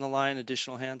 on the line?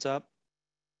 Additional hands up?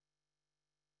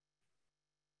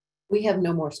 We have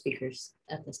no more speakers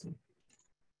at this time.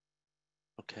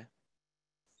 Okay.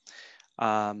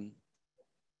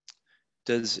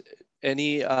 Does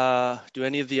any do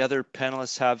any of the other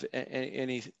panelists have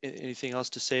anything else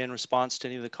to say in response to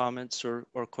any of the comments or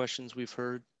questions we've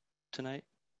heard tonight?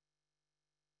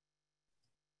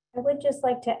 I would just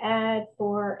like to add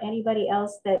for anybody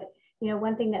else that, you know,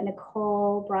 one thing that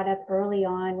Nicole brought up early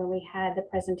on when we had the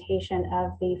presentation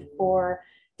of the 4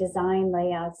 design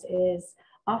layouts is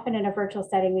often in a virtual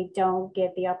setting, we don't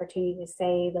get the opportunity to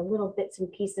say the little bits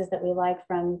and pieces that we like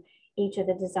from each of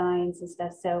the designs and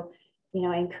stuff. So, you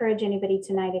know, I encourage anybody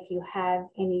tonight, if you have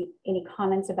any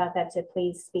comments about that, to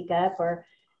please speak up. Or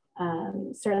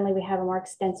certainly we have a more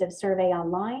extensive survey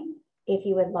online. If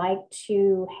you would like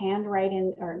to handwrite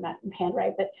in, or not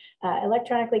handwrite, but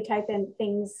electronically type in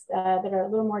things that are a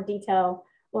little more detailed,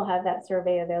 we'll have that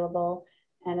survey available.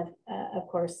 And of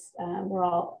course, we're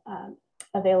all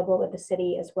available with the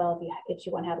city as well if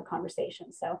you want to have a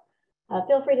conversation. So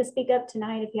feel free to speak up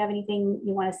tonight if you have anything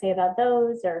you want to say about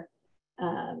those,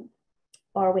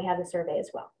 or we have the survey as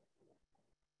well.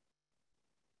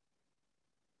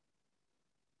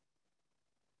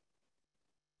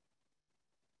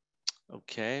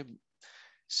 Okay,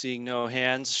 seeing no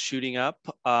hands shooting up,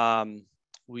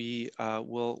 we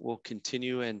will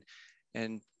continue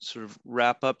and sort of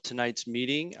wrap up tonight's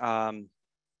meeting.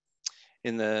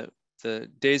 In the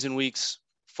days and weeks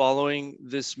following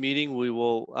this meeting, we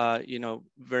will, you know,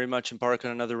 very much embark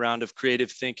on another round of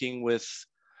creative thinking with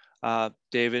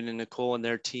David and Nicole and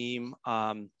their team,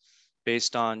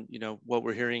 based on, you know, what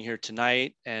we're hearing here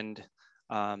tonight, and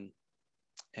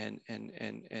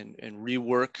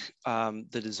rework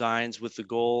the designs with the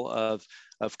goal of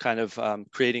kind of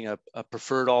creating a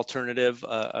preferred alternative,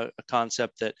 a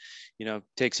concept that, you know,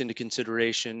 takes into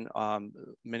consideration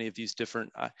many of these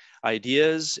different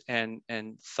ideas and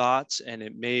thoughts, and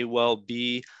it may well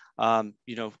be,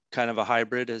 you know, kind of a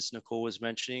hybrid, as Nicole was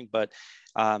mentioning, but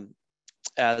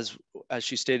as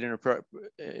she stated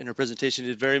in her presentation,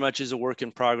 it very much is a work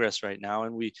in progress right now,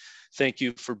 and we thank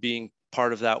you for being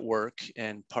part of that work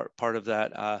and part of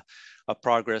that a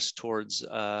progress towards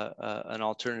an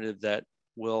alternative that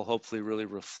will hopefully really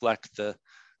reflect the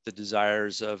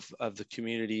desires of the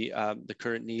community, the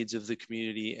current needs of the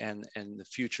community, and the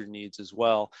future needs as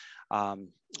well,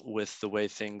 with the way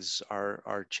things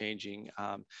are changing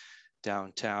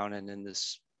downtown and in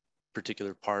this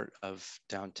particular part of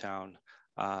downtown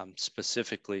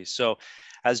specifically. So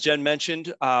as Jen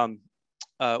mentioned,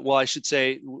 well, I should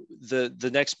say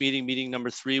the next meeting number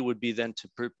 3, would be then to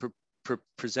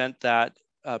present that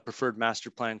preferred master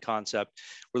plan concept.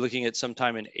 We're looking at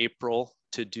sometime in April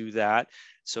to do that.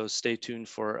 So stay tuned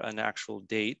for an actual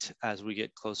date as we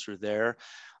get closer there.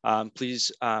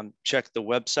 Please check the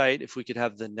website. If we could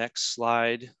have the next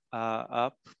slide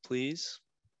up, please,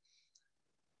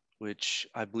 which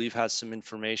I believe has some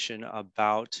information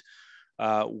about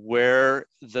where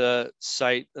the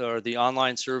site or the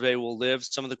online survey will live.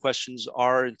 Some of the questions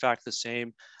are in fact the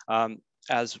same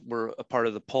as were a part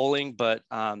of the polling, but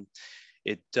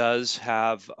it does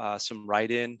have some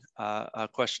write-in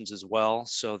questions as well,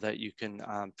 so that you can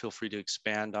feel free to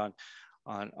expand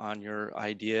on your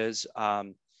ideas.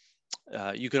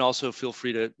 You can also feel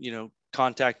free to, you know,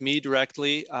 contact me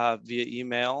directly via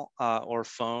email or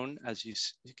phone, as you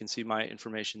can see my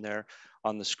information there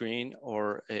on the screen,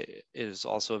 or it is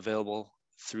also available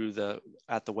through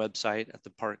at the website, at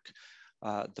the park,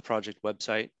 the project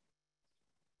website.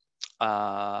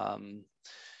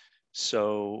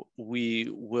 So we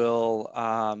will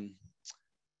kind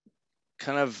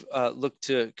of look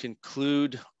to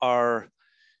conclude our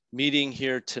meeting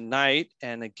here tonight.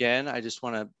 And again, I just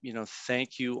want to, you know,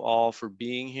 thank you all for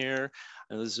being here.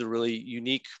 And this is a really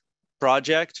unique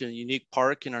project, a unique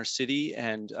park in our city,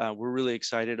 and we're really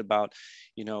excited about,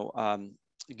 you know,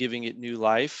 giving it new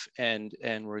life, and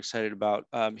we're excited about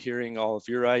hearing all of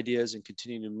your ideas and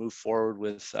continuing to move forward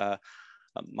with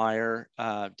Meyer,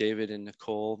 David and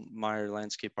Nicole, Meyer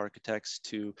Landscape Architects,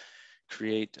 to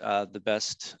create the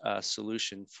best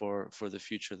solution for the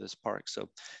future of this park. So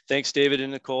thanks, David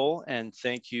and Nicole, and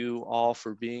thank you all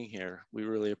for being here. We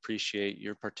really appreciate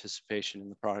your participation in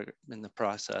the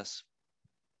process.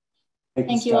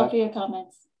 Thank you all for your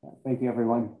comments. Thank you,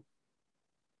 everyone.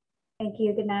 Thank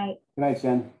you. Good night. Good night,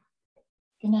 Jen.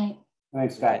 Good night. Good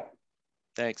night, Scott.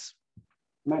 Thanks.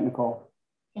 Good night, Nicole.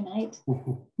 Good night.